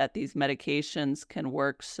that these medications can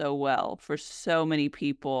work so well for so many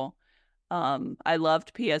people. I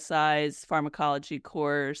loved PSI's pharmacology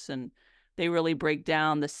course, and they really break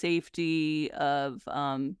down the safety of,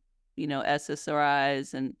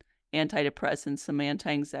 SSRIs and antidepressants, some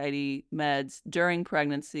anti-anxiety meds during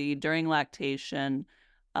pregnancy, during lactation.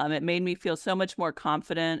 It made me feel so much more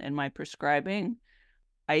confident in my prescribing.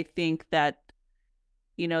 I think that,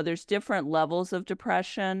 there's different levels of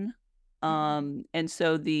depression. Mhm. And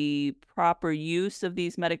so the proper use of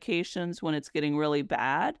these medications when it's getting really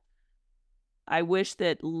bad, I wish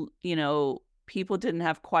that, people didn't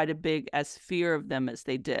have quite a big as fear of them as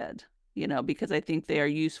they did, because I think they are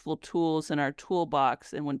useful tools in our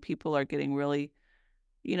toolbox. And when people are getting really,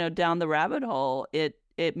 down the rabbit hole,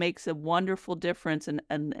 it makes a wonderful difference in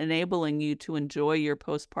enabling you to enjoy your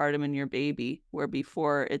postpartum and your baby, where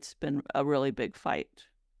before it's been a really big fight.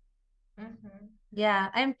 Yeah,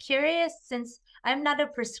 I'm curious since I'm not a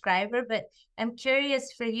prescriber, but I'm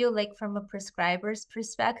curious for you, like from a prescriber's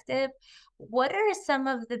perspective, what are some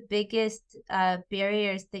of the biggest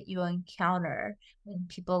barriers that you encounter when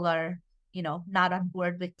people are, not on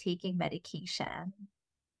board with taking medication?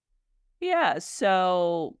 Yeah.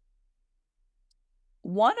 So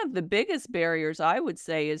one of the biggest barriers I would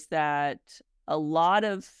say is that a lot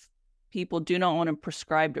of people do not want to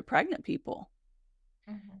prescribe to pregnant people.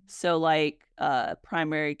 Mhm. So, like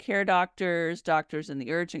primary care doctors, doctors in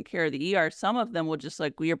the urgent care, the ER, some of them will just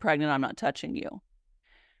like, well, you're pregnant, I'm not touching you.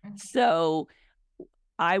 Mhm. So,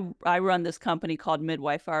 I run this company called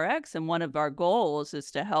Midwife RX, and one of our goals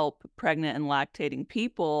is to help pregnant and lactating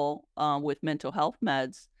people with mental health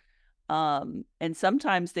meds. And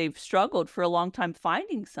sometimes they've struggled for a long time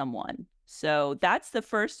finding someone. So that's the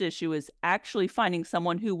first issue, is actually finding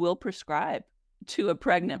someone who will prescribe to a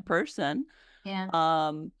pregnant Mhm. person. Yeah.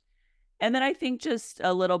 Um, and then I think just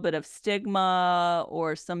a little bit of stigma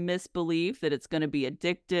or some misbelief that it's going to be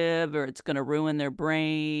addictive or it's going to ruin their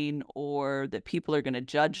brain or that people are going to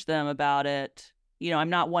judge them about it. I'm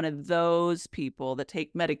not one of those people that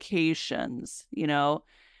take medications, Mm.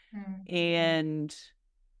 and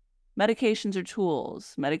medications are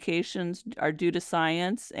tools. Medications are due to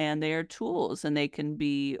science and they are tools, and they can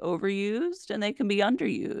be overused and they can be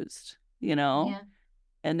underused, Yeah.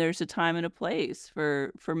 and there's a time and a place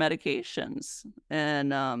for medications.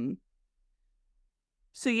 And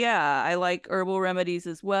so yeah, I like herbal remedies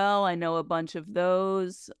as well. I know a bunch of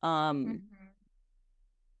those. Mhm.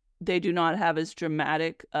 They do not have as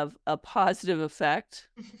dramatic of a positive effect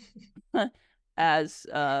as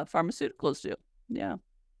pharmaceuticals do. Yeah.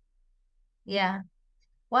 Yeah.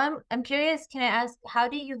 Well, I'm curious, can I ask, how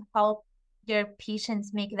do you help your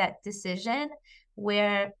patients make that decision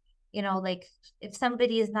where, like if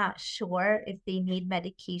somebody is not sure if they need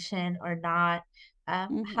medication or not, how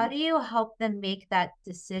Hmm. do you help them make that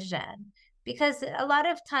decision? Because a lot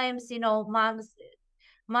of times,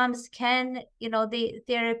 moms can, they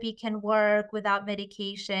therapy can work without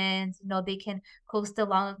medications, they can coast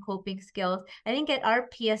along on coping skills. I think at our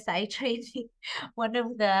PSI training, one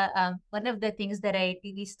of the things that I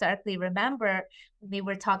really starkly remember when they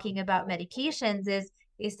were talking about medications is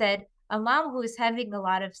they said a mom who is having a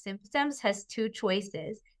lot of symptoms has two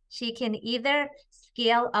choices. She can either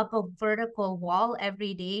scale up a vertical wall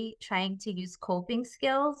every day trying to use coping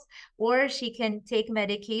skills, or she can take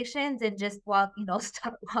medications and just walk,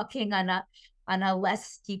 start walking on a less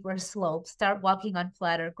steeper slope, start walking on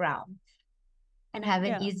flatter ground and have an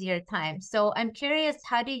Yeah. easier time. So I'm curious,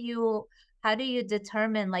 how do you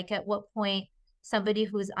determine, like, at what point somebody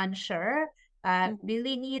who's unsure Mhm.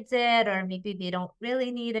 really needs it, or maybe they don't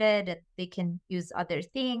really need it and they can use other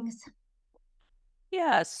things?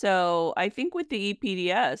 Yeah, so I think with the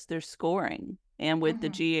EPDS, there's scoring, and with the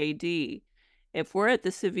Hmm. GAD, if we're at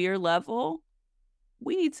the severe level,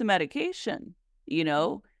 we need some medication, you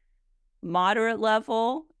know? Moderate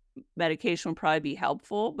level, medication will probably be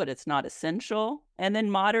helpful, but it's not essential. And then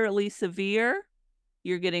moderately severe,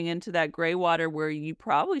 you're getting into that gray water where you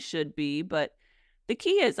probably should be, but the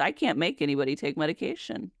key is I can't make anybody take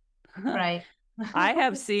medication. Right. I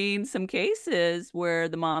have seen some cases where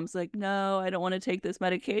the mom's like, "No, I don't wanna take this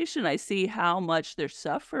medication. I see how much they're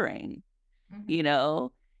suffering," you Mhm.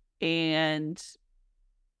 know? And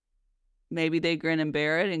maybe they grin and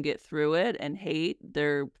bear it and get through it and hate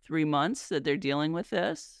their 3 months that they're dealing with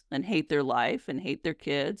this and hate their life and hate their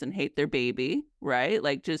kids and hate their baby, right?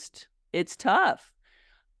 Like, just it's tough.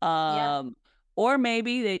 Yeah. Um, or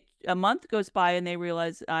maybe a month goes by and they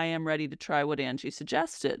realize, "I am ready to try what Angie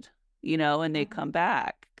suggested," and they come Hmm.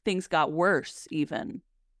 back. Things got worse even,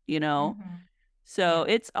 you know? Hmm. So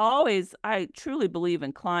Yeah. it's always, I truly believe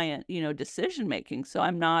in client, decision making. So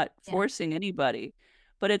I'm not Yeah. forcing anybody,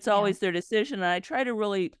 but it's Yeah. always their decision. And I try to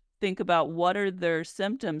really think about what are their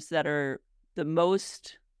symptoms that are the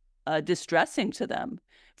most distressing to them.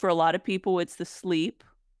 For a lot of people, it's the sleep.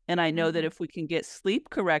 And I know that Hmm. if we can get sleep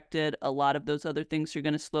corrected, a lot of those other things are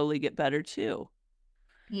going to slowly get better too.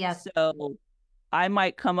 Yep. So I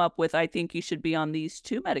might come up with, I think you should be on these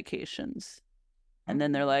two medications. And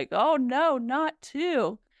then they're Hmm. like, "Oh, no, not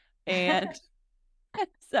 2." And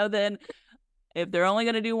so then if they're only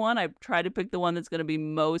gonna do 1, I try to pick the one that's gonna be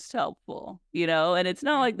most helpful, and it's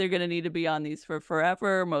not Yeah. like they're gonna need to be on these for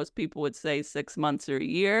forever. Most people would say 6 months or a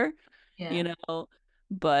year, you Yeah. know,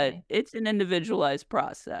 but Right. it's an individualized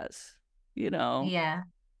process, you know? Yeah.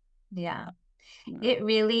 Yeah. Yeah. It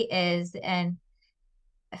really is. And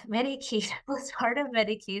medication, part of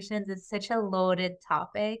medications is such a loaded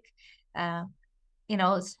topic. Um,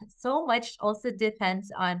 so much also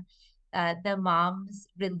depends on the mom's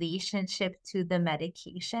relationship to the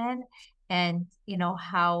medication, and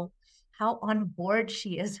how on board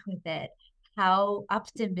she is with it, how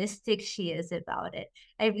optimistic she is about it.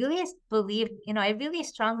 I really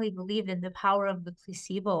strongly believe in the power of the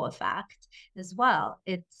placebo effect as well.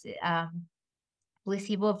 It's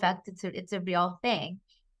placebo effect, it's a real thing.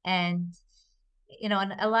 And and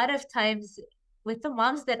a lot of times with the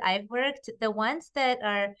moms that I've worked, the ones that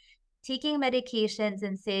are taking medications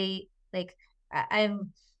and say, like,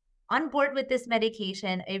 I'm on board with this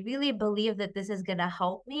medication, I really believe that this is going to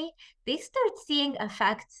help me, they start seeing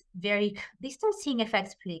effects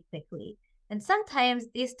pretty quickly. And sometimes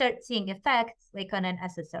they start seeing effects like on an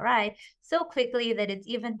SSRI so quickly that it's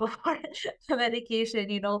even before the medication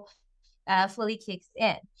fully kicks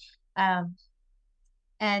in. Um,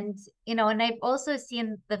 And, and I've also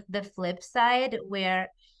seen the flip side where,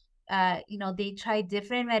 they try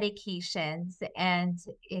different medications and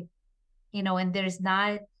it,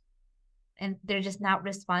 and and they're just not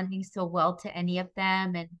responding so well to any of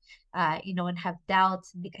them. And, and have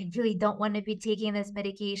doubts. Like, I really don't want to be taking this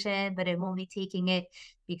medication, but I'm only taking it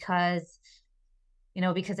because,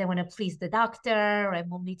 because I want to please the doctor, or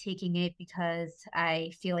I'm only taking it because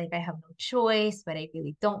I feel like I have no choice, but I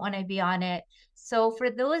really don't want to be on it. So for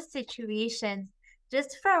those situations,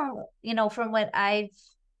 just from what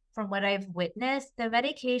I've witnessed, the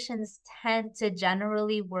medications tend to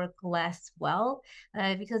generally work less well,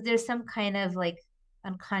 because there's some kind of like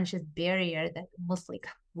unconscious barrier that almost like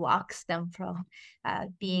blocks them from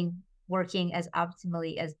being working as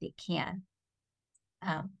optimally as they can.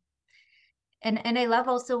 Um, and I love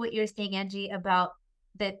also what you're saying, Angie, about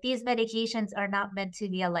that these medications are not meant to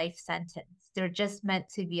be a life sentence. They're just meant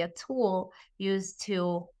to be a tool used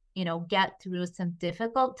to, get through some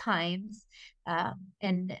difficult times,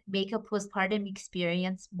 and make a postpartum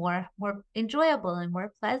experience more enjoyable and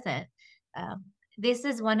more pleasant. Um, this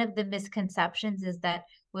is one of the misconceptions, is that,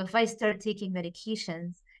 well, if I start taking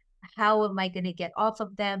medications, how am I going to get off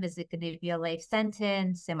of them? Is it going to be a life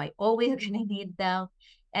sentence? Am I always going to need them?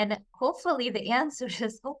 And hopefully the answer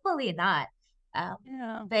is hopefully not.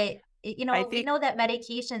 Yeah. But I we think, know that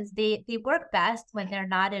medications, they work best when they're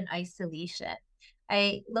not in isolation.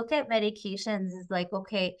 I look at medications as like,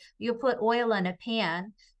 okay, you put oil on a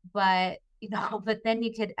pan, but but then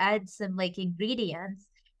you could add some like ingredients,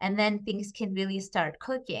 and then things can really start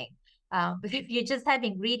cooking. But if you just have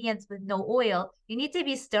ingredients with no oil, you need to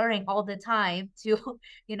be stirring all the time to,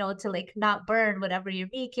 to like not burn whatever you're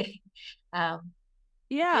making. Um,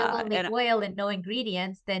 if you have yeah. only And oil and no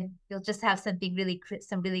ingredients, then you'll just have something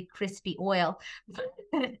some really crispy oil.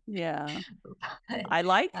 yeah, But, I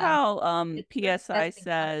like um, how it's worth PSI testing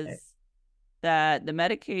says factor. that the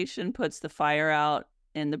medication puts the fire out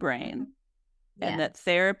in the brain Mhm. and that Yes.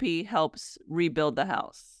 therapy helps rebuild the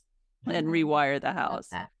house and Mhm. rewire the I love house.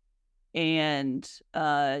 that. And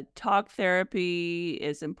talk therapy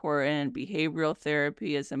is important, behavioral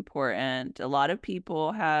therapy is important. A lot of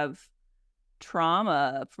people have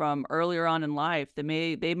trauma from earlier on in life that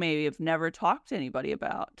they may have never talked to anybody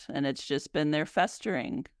about, and it's just been there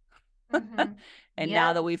festering. Mhm. And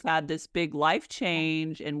now that Yep. we've had this big life Yeah.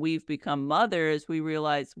 change and we've become mothers, we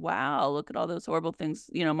realize, wow, look at all those horrible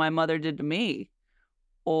things, my mother did to me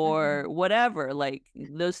or Mhm. whatever. Like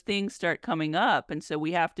those things start coming up. And so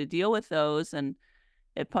we have to deal with those. And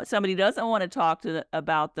if somebody doesn't want to talk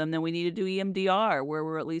about them, then we need to do EMDR, where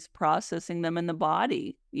we're at least processing them in the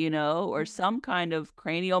body, or Mhm. some kind of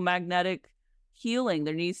cranial magnetic healing.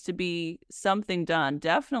 There needs to be something done,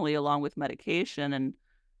 definitely along with medication. And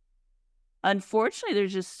unfortunately,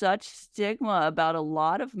 there's just such stigma about a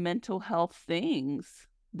lot of mental health things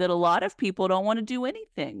that a lot of people don't want to do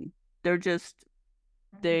anything. They're just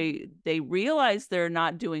Mhm. they realize they're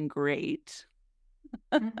not doing great.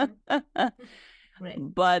 Mhm. Right.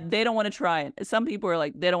 But they don't want to try it. Some people are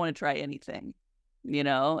like, they don't want to try anything,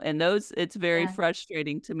 and those, it's very Yeah.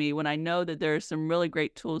 frustrating to me when I know that there are some really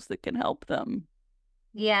great tools that can help them.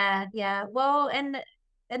 Yeah, yeah. Well, and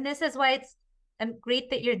this is why it's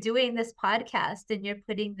great that you're doing this podcast and you're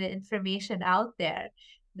putting the information out there,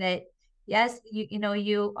 that yes,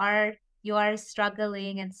 you are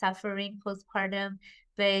struggling and suffering postpartum,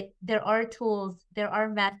 but there are tools, there are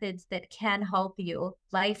methods that can help you.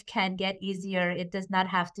 Life can get easier. It does not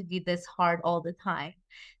have to be this hard all the time.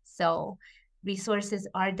 So resources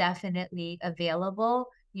are definitely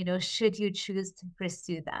available, should you choose to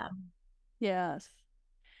pursue them. Yes.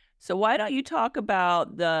 So why don't you talk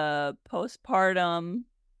about the postpartum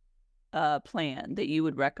plan that you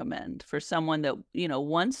would recommend for someone that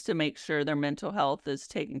wants to make sure their mental health is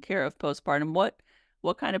taken care of postpartum?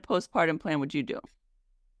 What kind of postpartum plan would you do?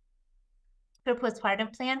 For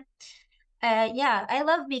postpartum plan? Yeah, I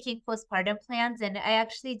love making postpartum plans, and I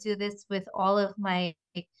actually do this with all of my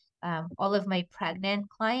pregnant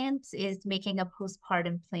clients, is making a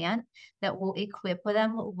postpartum plan that will equip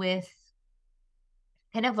them with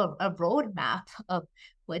kind of a roadmap of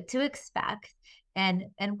what to expect and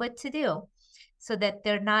what to do, so that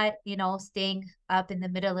they're not, staying up in the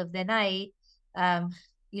middle of the night,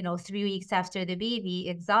 3 weeks after the baby,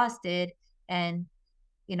 exhausted, and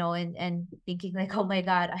and thinking like, oh my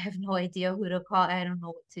God, I have no idea who to call. I don't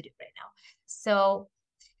know what to do right now. So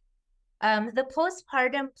the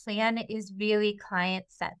postpartum plan is really client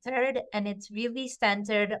centered, and it's really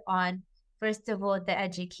centered on, first of all, the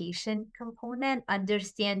education component,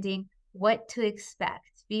 understanding what to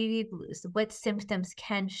expect, baby blues, what symptoms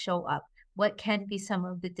can show up, what can be some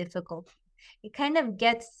of the difficulties. it kind of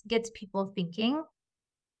gets people thinking.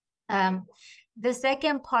 Um, the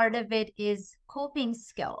second part of it is coping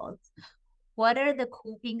skills. What are the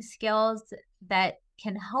coping skills that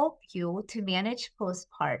can help you to manage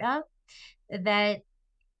postpartum that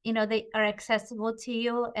they are accessible to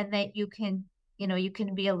you and that you can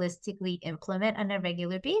realistically implement on a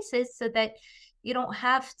regular basis so that you don't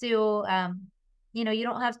have to you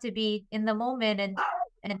don't have to be in the moment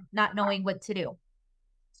and not knowing what to do.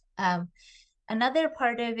 Another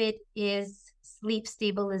part of it is sleep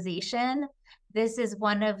stabilization. This is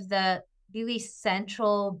one of the really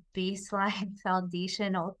central baseline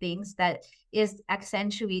foundational things that is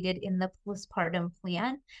accentuated in the postpartum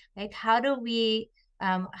plan. Like how do we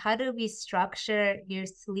structure your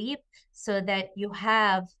sleep so that you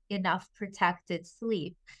have enough protected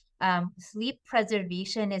sleep? Sleep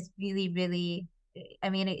preservation is really, really, I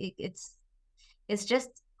mean, it's just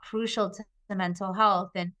crucial to mental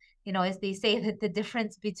health. And as they say, that the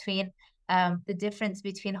difference between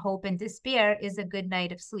hope and despair is a good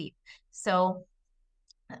night of sleep. So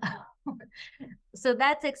so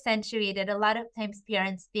that's accentuated. A lot of times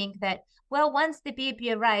parents think that, well, once the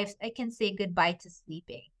baby arrives, I can say goodbye to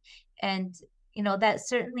sleeping. And, that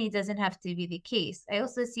certainly doesn't have to be the case. I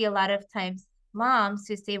also see a lot of times moms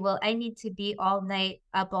who say, well, I need to be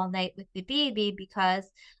up all night with the baby because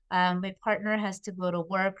my partner has to go to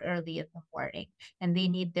work early in the morning and they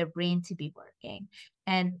need their brain to be working.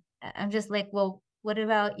 And I'm just like, well, what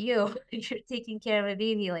about you? You're taking care of a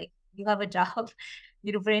baby, like you have a job,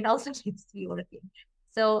 your brain also needs to be working.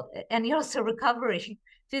 So, and you're also recovering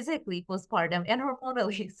physically postpartum and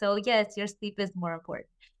hormonally. So yes, your sleep is more important.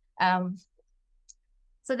 Um,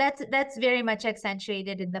 so that's very much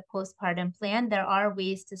accentuated in the postpartum plan. There are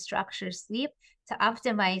ways to structure sleep to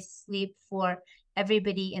optimize sleep for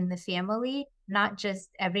everybody in the family, not just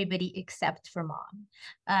everybody except for mom.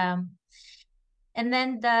 And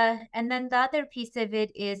then the other piece of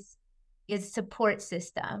it is support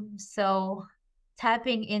system. So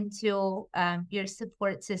tapping into your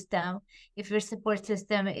support system. If your support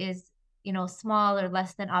system is small or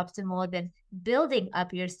less than optimal, then building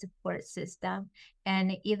up your support system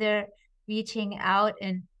and either reaching out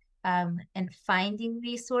and finding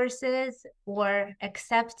resources or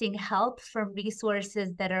accepting help from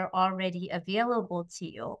resources that are already available to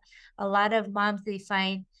you. A lot of moms, they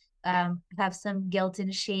find have some guilt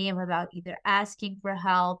and shame about either asking for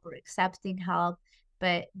help or accepting help.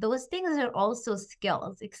 But those things are also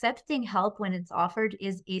skills. Accepting help when it's offered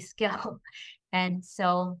is a skill. And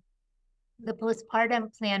so the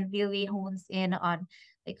postpartum plan really hones in on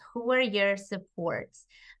like who are your supports,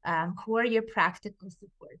 who are your practical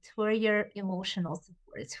supports, who are your emotional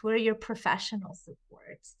supports, who are your professional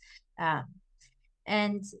supports. Um,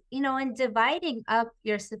 and dividing up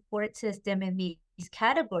your support system in these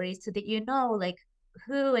categories so that like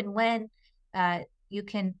who and when you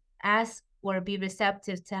can ask or be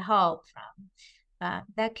receptive to help from.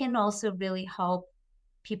 That can also really help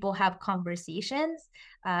people have conversations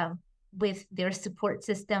with their support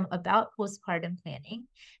system about postpartum planning.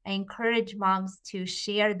 I encourage moms to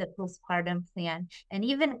share the postpartum plan and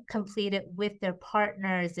even complete it with their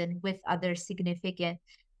partners and with other significant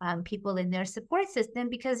people in their support system,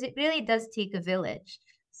 because it really does take a village.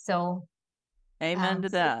 So, Amen to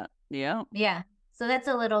that. Yeah. yeah. So that's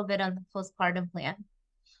a little bit on the postpartum plan.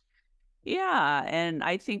 Yeah, and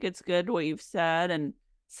I think it's good what you've said. And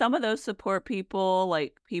some of those support people,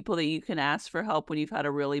 like people that you can ask for help when you've had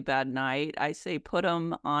a really bad night, I say put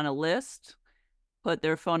them on a list, put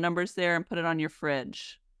their phone numbers there, and put it on your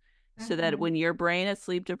fridge. So that when your brain is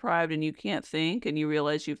sleep deprived and you can't think and you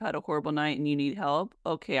realize you've had a horrible night and you need help,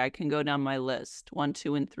 okay, I can go down my list 1,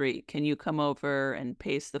 2, and 3. Can you come over and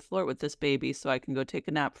pace the floor with this baby so I can go take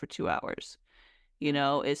a nap for 2 hours?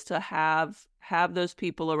 Is to have those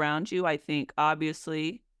people around you. I think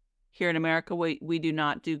obviously here in America, we do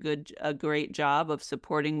not do a great job of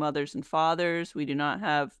supporting mothers and fathers. We do not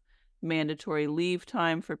have mandatory leave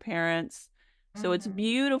time for parents. So it's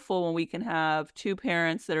beautiful when we can have two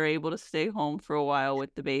parents that are able to stay home for a while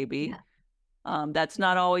with the baby. Yeah. That's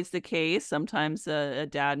not always the case. Sometimes a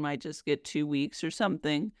dad might just get 2 weeks or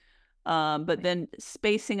something. But then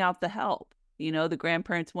spacing out the help. The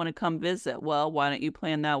grandparents want to come visit. Well, why don't you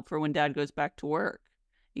plan that for when dad goes back to work?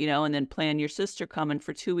 And then plan your sister coming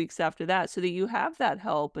for 2 weeks after that so that you have that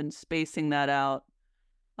help and spacing that out.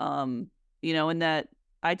 And that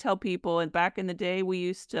I tell people, and back in the day, we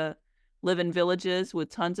used to live in villages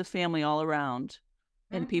with tons of family all around.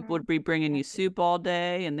 And people would be bringing you soup all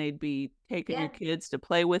day and they'd be taking your kids to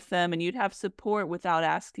play with them and you'd have support without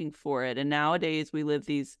asking for it. And nowadays we live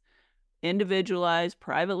these individualized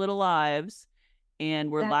private little lives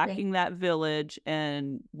and we're Exactly. lacking that village,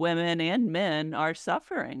 and women and men are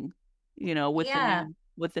suffering, with Yeah.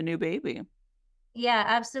 the new baby. Yeah,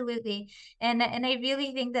 absolutely. And I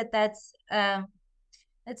really think that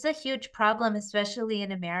it's a huge problem, especially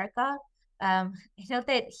in America. I know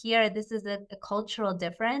that here this is a cultural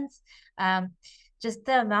difference. Um, just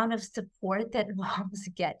the amount of support that moms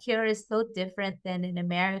get here is so different than in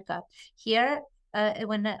America. Here,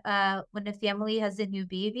 when a family has a new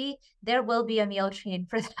baby, there will be a meal train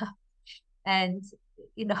for them, and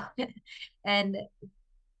you know, and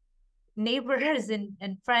neighbors and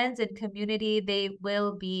friends and community, they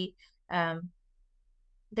will be um,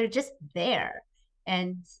 they're just there,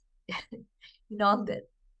 and that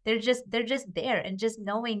they're just there, and just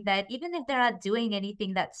knowing that even if they're not doing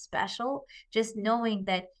anything that's special, just knowing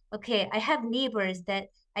that okay, I have neighbors that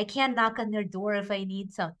I can knock on their door if I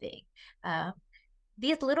need something. uh,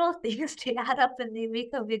 these little things, they add up and they make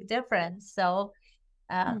a big difference. So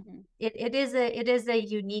Mhm. it is a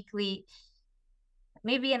uniquely,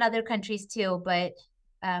 maybe in other countries too, but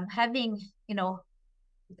having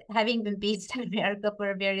having been based in America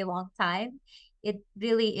for a very long time, it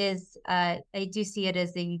really is, I do see it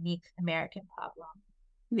as a unique American problem.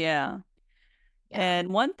 Yeah. Yeah. And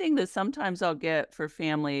one thing that sometimes I'll get for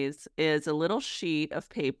families is a little sheet of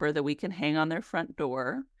paper that we can hang on their front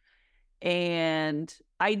door. And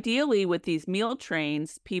ideally, with these meal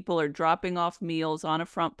trains, people are dropping off meals on a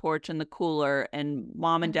front porch in the cooler, and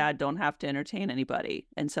mom and Mhm, dad don't have to entertain anybody.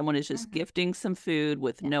 And someone is just mhm. gifting some food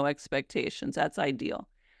with Yeah. no expectations. That's ideal.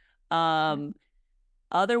 Yeah. Um,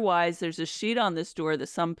 Otherwise, there's a sheet on this door that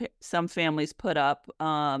some families put up,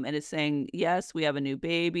 and it's saying, "Yes, we have a new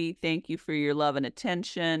baby. Thank you for your love and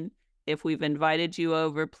attention. If we've invited you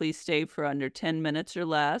over, please stay for under 10 minutes or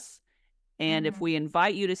less. And if Mhm. we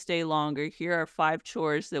invite you to stay longer, here are 5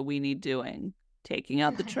 chores that we need doing: taking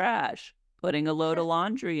out the trash, putting a load of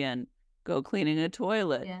laundry in, go cleaning a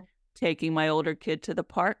toilet, Yeah. taking my older kid to the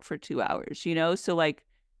park for 2 hours," So, like,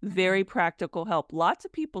 very Mhm, practical help. Lots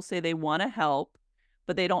of people say they wanna help,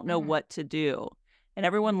 but they don't know mhm. what to do. And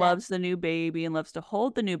everyone loves Exactly. the new baby and loves to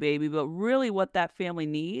hold the new baby, but really what that family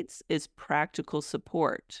needs is practical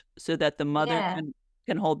support so that the mother Yeah.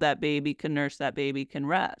 can hold that baby, can nurse that baby, can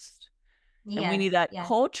rest. And we need Yes. Yes.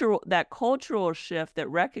 that cultural shift that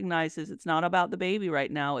recognizes it's not about the baby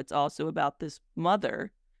right now, it's also about this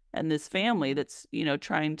mother and this family Mhm. that's,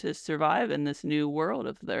 trying to survive in this new world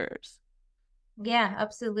of theirs. Yeah,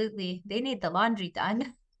 absolutely. They need the laundry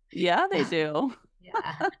done. Yeah, they do.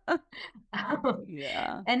 Yeah.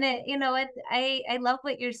 Yeah. And I love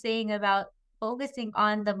what you're saying about focusing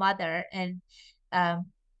on the mother, and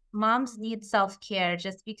um, moms need self-care.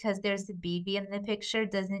 Just because there's a baby in the picture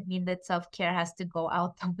doesn't mean that self-care has to go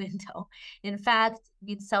out the window. In fact, I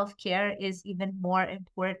mean, self-care is even more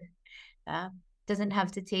important. Doesn't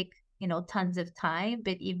have to take tons of time,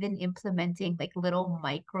 but even implementing like little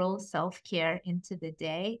micro self-care into the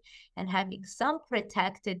day, and having some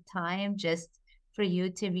protected time just for you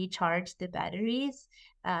to recharge the batteries,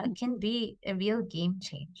 can be a real game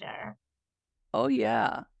changer. Oh,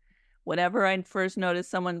 yeah. Whenever I first notice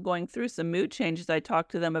someone going through some mood changes, I talk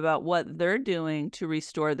to them about what they're doing to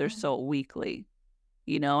restore their Mhm, soul weekly.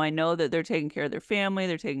 I know that they're taking care of their family,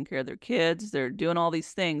 they're taking care of their kids, they're doing all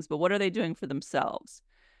these things, but what are they doing for themselves?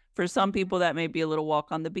 For some mhm, people, that may be a little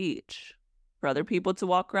walk on the beach. For other people, it's a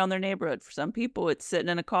walk around their neighborhood. For some people, it's sitting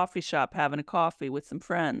in a coffee shop having a coffee with some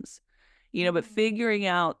friends. But mhm. figuring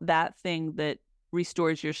out that thing that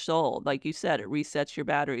restores your soul, like you said, it resets your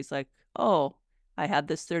batteries. Like, oh, I had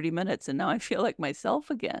this 30 minutes and now I feel like myself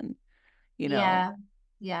again, you know, Yeah,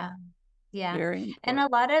 yeah. Yeah. very And a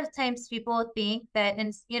important. lot of times people think that,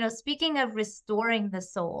 and speaking of restoring the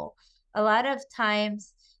soul, a lot of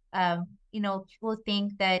times, people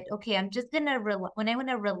think that, okay, I'm just gonna when I want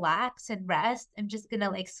to relax and rest, I'm just gonna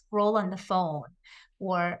like scroll on the phone,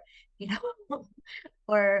 or, you know,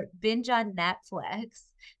 or binge on Netflix.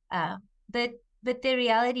 Um, but the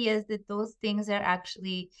reality is that those things are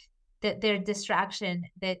actually that they're distraction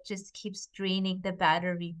that just keeps draining the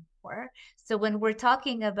battery more. So when we're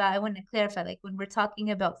talking about, I want to clarify, like when we're talking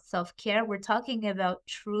about self-care, we're talking about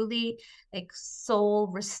truly like soul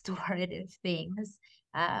restorative things,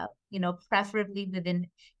 preferably with an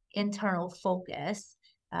internal focus,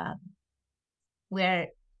 um, where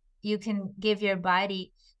you can give your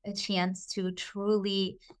body a chance to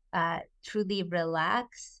truly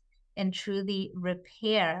relax and truly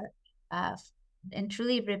repair, uh,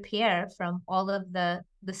 from all of the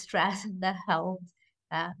stress and the held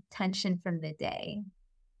tension from the day.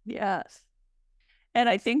 Yes. And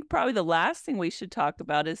I think probably the last thing we should talk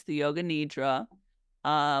about is the yoga nidra.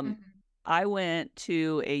 Um, Mhm. I went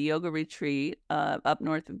to a yoga retreat up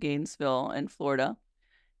north of Gainesville in Florida,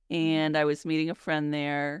 Mhm. and I was meeting a friend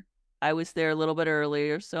there. I was there a little bit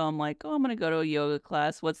earlier, so I'm like, oh, I'm going to go to a yoga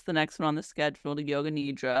class. What's the next one on the schedule? To Yoga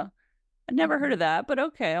Nidra. I'd never heard Mhm. of that, but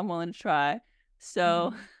okay, I'm willing to try.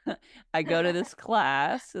 So Mhm. I go to this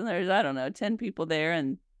class, and there's, I don't know, 10 people there,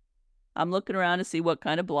 and I'm looking around to see what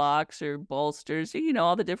kind of blocks or bolsters,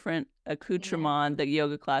 all the different Yeah. accoutrement that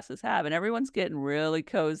yoga classes have, and everyone's getting really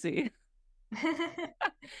cozy.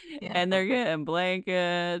 Yeah. And they're getting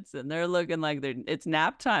blankets and they're looking like it's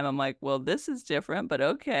nap time. I'm like, well, this is different, but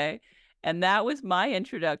okay. And that was my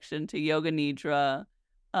introduction to Yoga Nidra.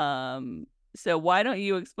 Um, so why don't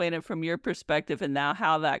you explain it from your perspective and now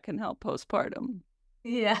how that can help postpartum?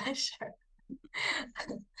 Yeah, sure.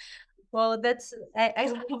 Well, I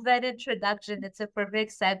love that introduction. It's a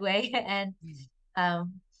perfect segue. And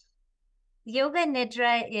um, yoga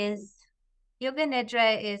nidra is yoga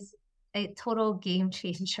nidra is a total game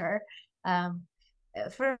changer. Um,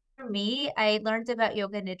 for me, I learned about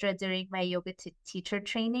yoga nidra during my yoga teacher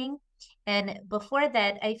training, and before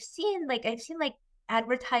that, I've seen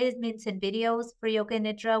advertisements and videos for yoga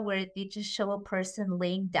nidra where they just show a person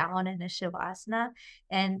laying down in a shavasana,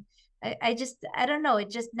 and I don't know, it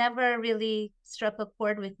just never really struck a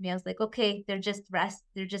chord with me. I was like, okay, they're just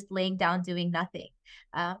laying down doing nothing.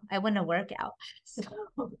 I want to work out. So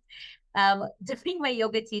during my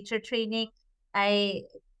yoga teacher training, I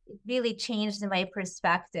really changed my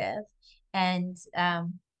perspective. And I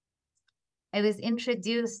was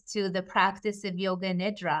introduced to the practice of yoga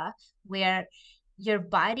nidra, where your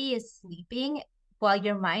body is sleeping while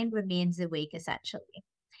your mind remains awake, essentially.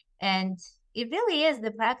 And it really is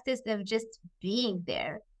the practice of just being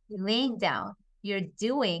there. You're laying down, you're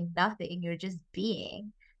doing nothing, you're just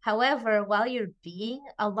being. However, while you're being,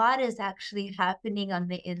 a lot is actually happening on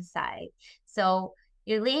the inside. So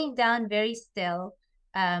you're laying down very still,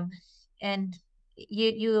 um, and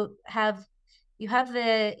you're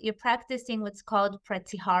practicing what's called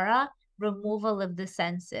pratyahara, removal of the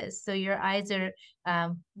senses. So your eyes are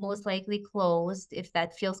most likely closed if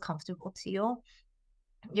that feels comfortable to you.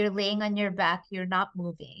 You're laying on your back, you're not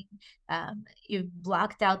moving. You've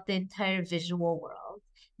blocked out the entire visual world,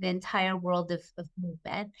 the entire world of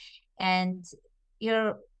movement. And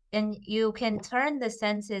you're and you can turn the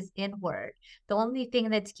senses inward. The only thing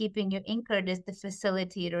that's keeping you anchored is the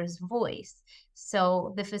facilitator's voice.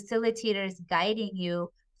 So the facilitator is guiding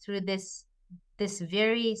you through this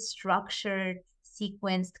very structured,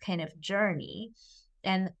 sequenced kind of journey.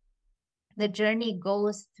 And the journey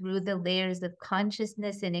goes through the layers of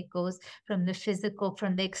consciousness, and it goes from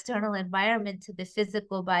the external environment to the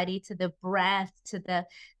physical body, to the breath, to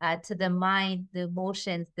the mind, the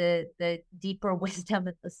emotions, the deeper wisdom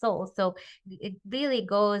of the soul. So it really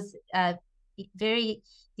goes very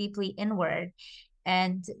deeply inward.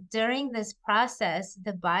 And during this process,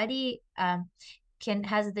 the body can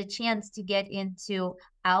has the chance to get into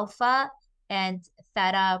alpha and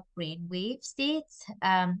theta brainwave states.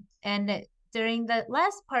 And during the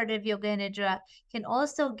last part of yoga nidra, can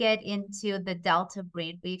also get into the delta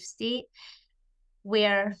brainwave state,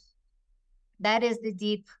 where that is the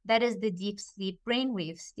deep sleep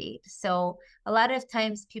brainwave state. So a lot of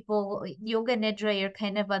times people yoga nidra, you're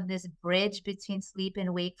kind of on this bridge between sleep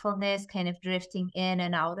and wakefulness, kind of drifting in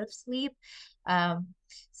and out of sleep. Um,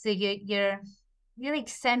 so you're like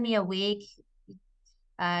semi awake.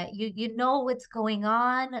 You know what's going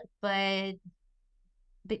on, but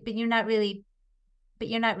you're not really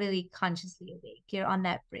consciously awake. You're on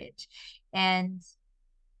that bridge, and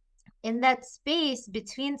in that space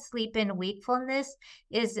between sleep and wakefulness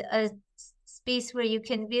is a space where you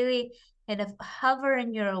can really kind of hover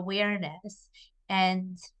in your awareness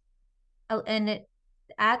and and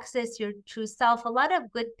access your true self. A lot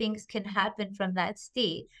of good things can happen from that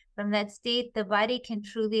state. From that state, the body can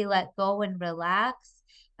truly let go and relax.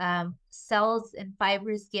 Cells and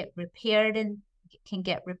fibers get repaired and can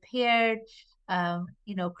get repaired.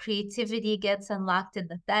 Creativity gets unlocked in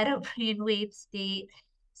the theta brainwave state.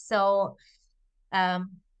 So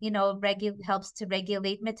helps to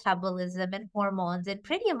regulate metabolism and hormones, and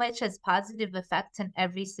pretty much has positive effects on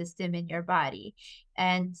every system in your body.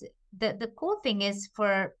 And the cool thing is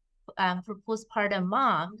for postpartum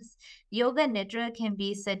moms, yoga nidra can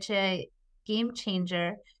be such a game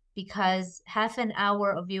changer because half an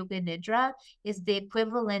hour of yoga nidra is the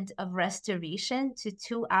equivalent of restoration to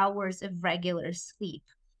 2 hours of regular sleep.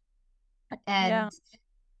 Yeah. And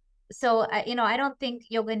so I don't think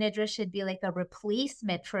yoga nidra should be like a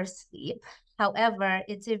replacement for sleep. However,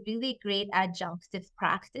 it's a really great adjunctive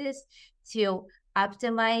practice to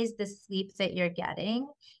optimize the sleep that you're getting,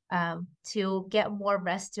 to get more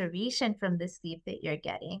restoration from the sleep that you're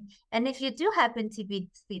getting. And if you do happen to be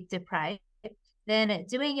sleep deprived, then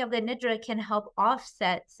doing yoga nidra can help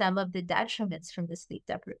offset some of the detriments from the sleep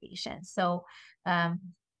deprivation. Um,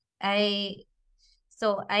 I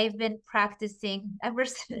I've been practicing ever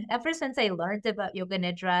since I learned about yoga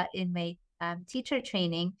nidra in my teacher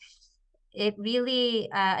training. It really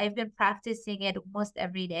I've been practicing it almost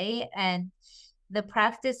every day, and the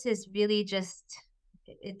practice is really just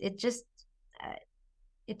it just uh,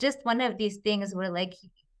 it's just one of these things where like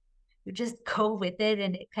you just go with it,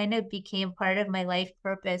 and it kind of became part of my life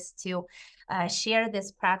purpose to share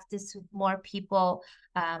this practice with more people.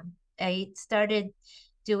 I started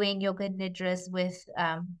doing yoga nidras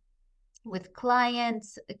with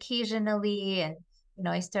clients occasionally, and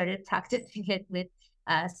I started practicing it with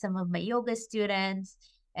some of my yoga students,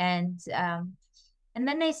 and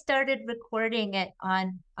then I started recording it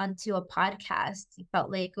onto a podcast. It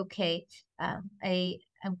felt like, okay,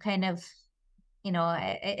 I'm kind of,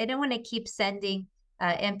 I don't want to keep sending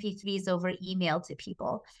MP3s over email to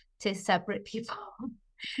people, to separate people.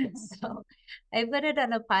 So I put it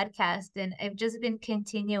on a podcast, and I've just been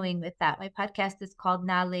continuing with that. My podcast is called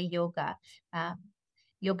Nale Yoga, um,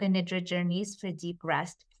 Yoga Nidra Journeys for Deep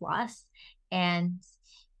Rest Plus. And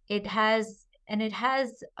it has, and it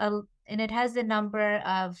has a number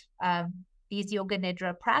of these yoga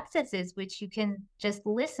nidra practices, which you can just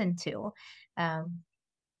listen to. Um,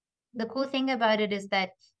 the cool thing about it is that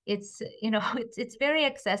it's it's very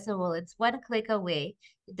accessible. It's one click away.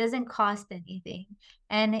 It doesn't cost anything,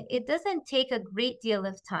 and it doesn't take a great deal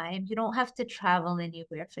of time. You don't have to travel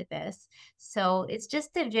anywhere for this. So it's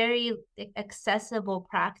just a very accessible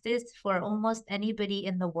practice for almost anybody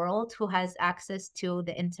in the world who has access to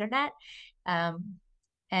the internet. um,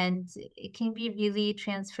 and it can be really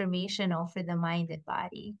transformational for the mind and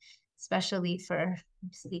body, especially for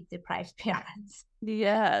sleep deprived parents.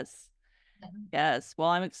 Yes. Yes. Well,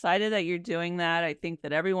 I'm excited that you're doing that. I think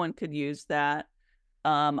that everyone could use that.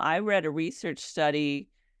 I read a research study.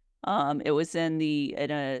 It was in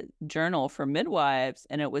a journal for midwives,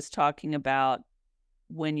 and it was talking about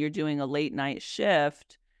when you're doing a late night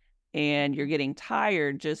shift and you're getting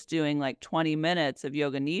tired, just doing like 20 minutes of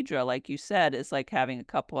yoga nidra, like you said, is like having a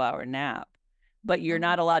couple-hour nap. But you're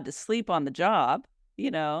not Mhm. allowed to sleep on the job,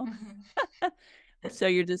 you know? Mhm. So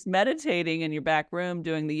you're just meditating in your back room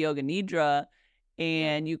doing the yoga nidra, Yeah.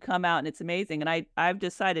 and you come out and it's amazing. And I've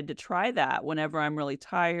decided to try that whenever I'm really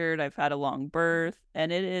tired. I've had a long birth,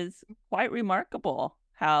 and it is quite remarkable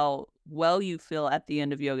how well you feel at the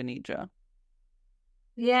end of yoga nidra.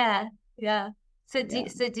 Yeah. Yeah. Yeah.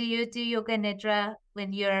 So do you do yoga nidra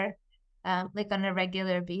when you're like on a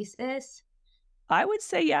regular basis? I would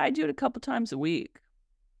say, yeah, I do it a couple times a week.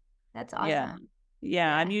 That's Yeah. awesome.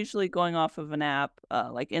 Yeah, I'm Yeah. usually going off of an app,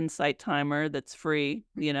 like Insight Timer that's free,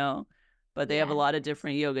 but they have a Yeah. lot of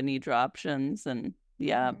different yoga nidra options. And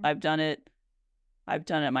yeah, Mhm. I've done it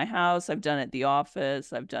at my house, I've done it at the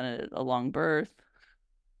office, I've done it at a long birth.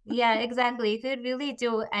 Yeah, exactly. You could really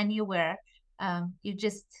do anywhere. You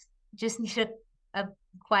just need a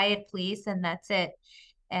quiet place, and that's it.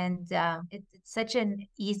 And it's such an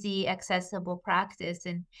easy, accessible practice.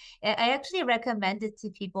 And I actually recommend it to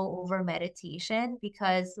people over meditation,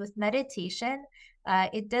 because with meditation,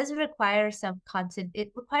 it does require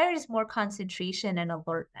it requires more concentration and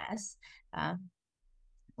alertness. Um,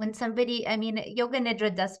 when somebody, I mean, yoga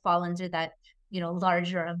nidra does fall under that,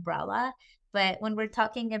 larger umbrella. But when we're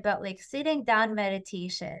talking about like sitting down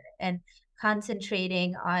meditation and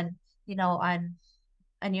concentrating on, you know, on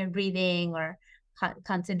your breathing, or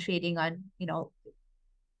concentrating on,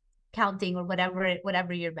 counting, or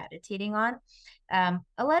whatever you're meditating on,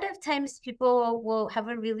 a lot of times people will have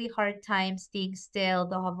a really hard time staying still.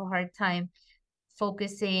 They'll have a hard time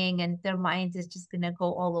focusing, and their mind is just going to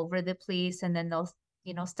go all over the place, and then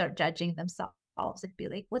they'll start judging themselves and be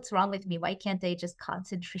like, what's wrong with me? Why can't I just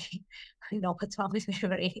concentrate? What's wrong with me?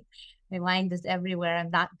 Right? My mind is everywhere.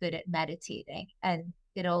 I'm not good at meditating, and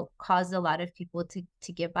it'll cause a lot of people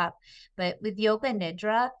to give up. But with yoga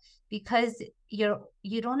nidra, because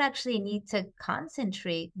you don't actually need to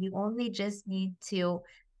concentrate, you only just need to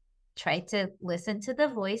try to listen to the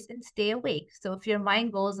voice and stay awake. So if your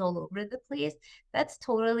mind goes all over the place, that's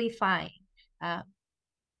totally fine. Uh,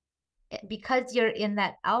 because you're in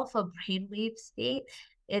that alpha brainwave state,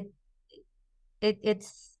 it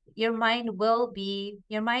it's your mind will be,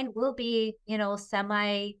 semi,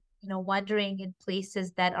 wandering in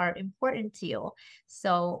places that are important to you.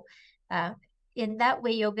 So uh, in that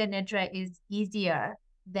way, yoga nidra is easier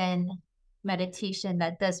than meditation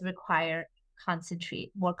that does require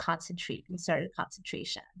more concentrate. We started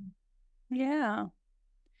concentration. Yeah.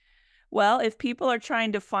 Well, if people are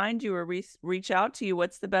trying to find you or reach out to you,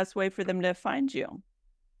 what's the best way for them to find you?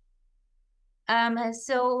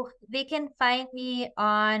 So they can find me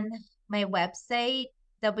on my website,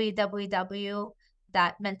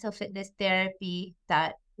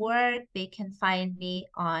 www.mentalfitnesstherapy.org. They can find me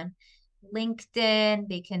on LinkedIn.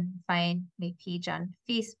 They can find my page on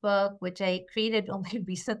Facebook, which I created only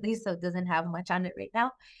recently, so it doesn't have much on it right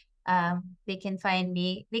now. They can find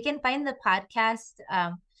the podcast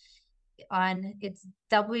on it's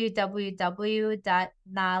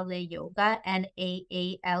www.naaleyoga,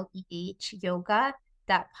 NAALEH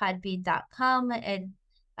yoga.podbean.com. And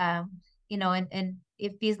and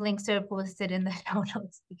if these links are posted in the show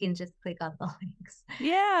notes, you can just click on the links.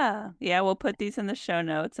 Yeah. Yeah, we'll put these in the show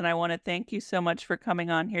notes. And I want to thank you so much for coming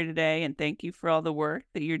on here today. And thank you for all the work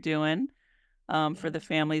that you're doing for the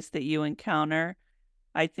families that you encounter.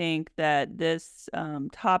 I think that this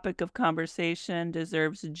topic of conversation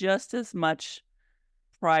deserves just as much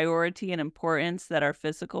priority and importance that our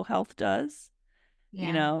physical health does.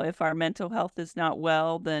 Yeah. If our mental health is not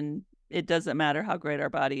well, then it doesn't matter how great our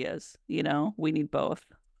body is. We need both.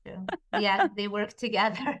 Yeah, they work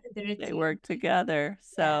together. They work together.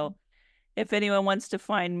 So if anyone wants to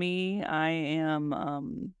find me, I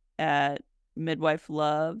am at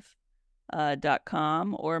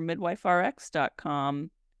midwifelove.com or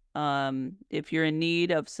midwiferx.com. If you're in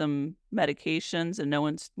need of some medications and no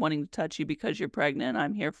one's wanting to touch you because you're pregnant,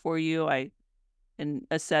 I'm here for you. I can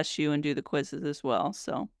assess you and do the quizzes as well.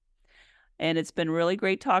 And it's been really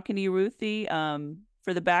great talking to you, Ruthie.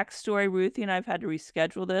 For the backstory, Ruthie and I've had to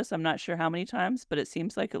reschedule this. I'm not sure how many times, but it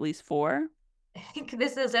seems like at least 4. I think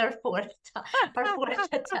this is our fourth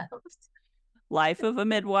attempt. Life of a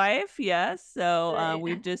midwife, yes. So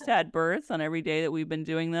we've just had births on every day that we've been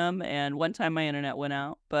doing them. And one time my internet went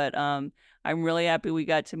out. But I'm really happy we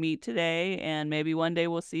got to meet today. And maybe one day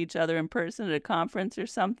we'll see each other in person at a conference or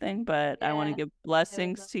something. But I want to give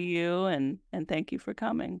blessings to you and thank you for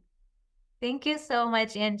coming. Thank you so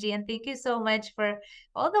much, Angie. And thank you so much for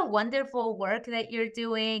all the wonderful work that you're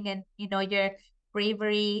doing and, your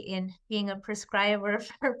bravery in being a prescriber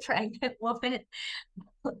for pregnant women.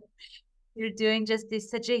 You're doing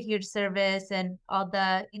such a huge service, and all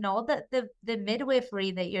the, all the midwifery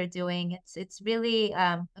that you're doing. It's really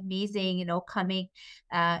amazing, coming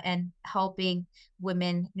and helping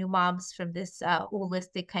women, new moms from this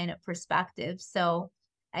holistic kind of perspective. So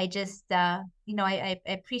I just, I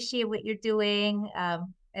appreciate what you're doing. I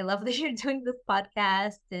love that you're doing this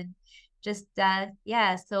podcast, and just,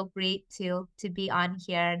 so great to be on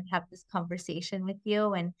here and have this conversation with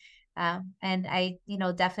you. And I,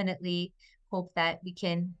 definitely hope that we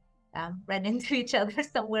can run into each other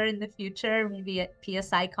somewhere in the future, maybe at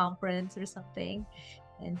PSI conference or something.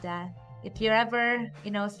 And if you're ever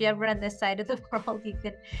on this side of the world, you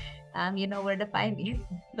can, you know where to find me.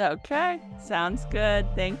 Okay, sounds good.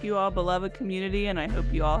 Thank you all, beloved community, and I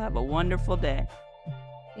hope you all have a wonderful day.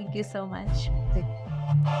 Thank you so much.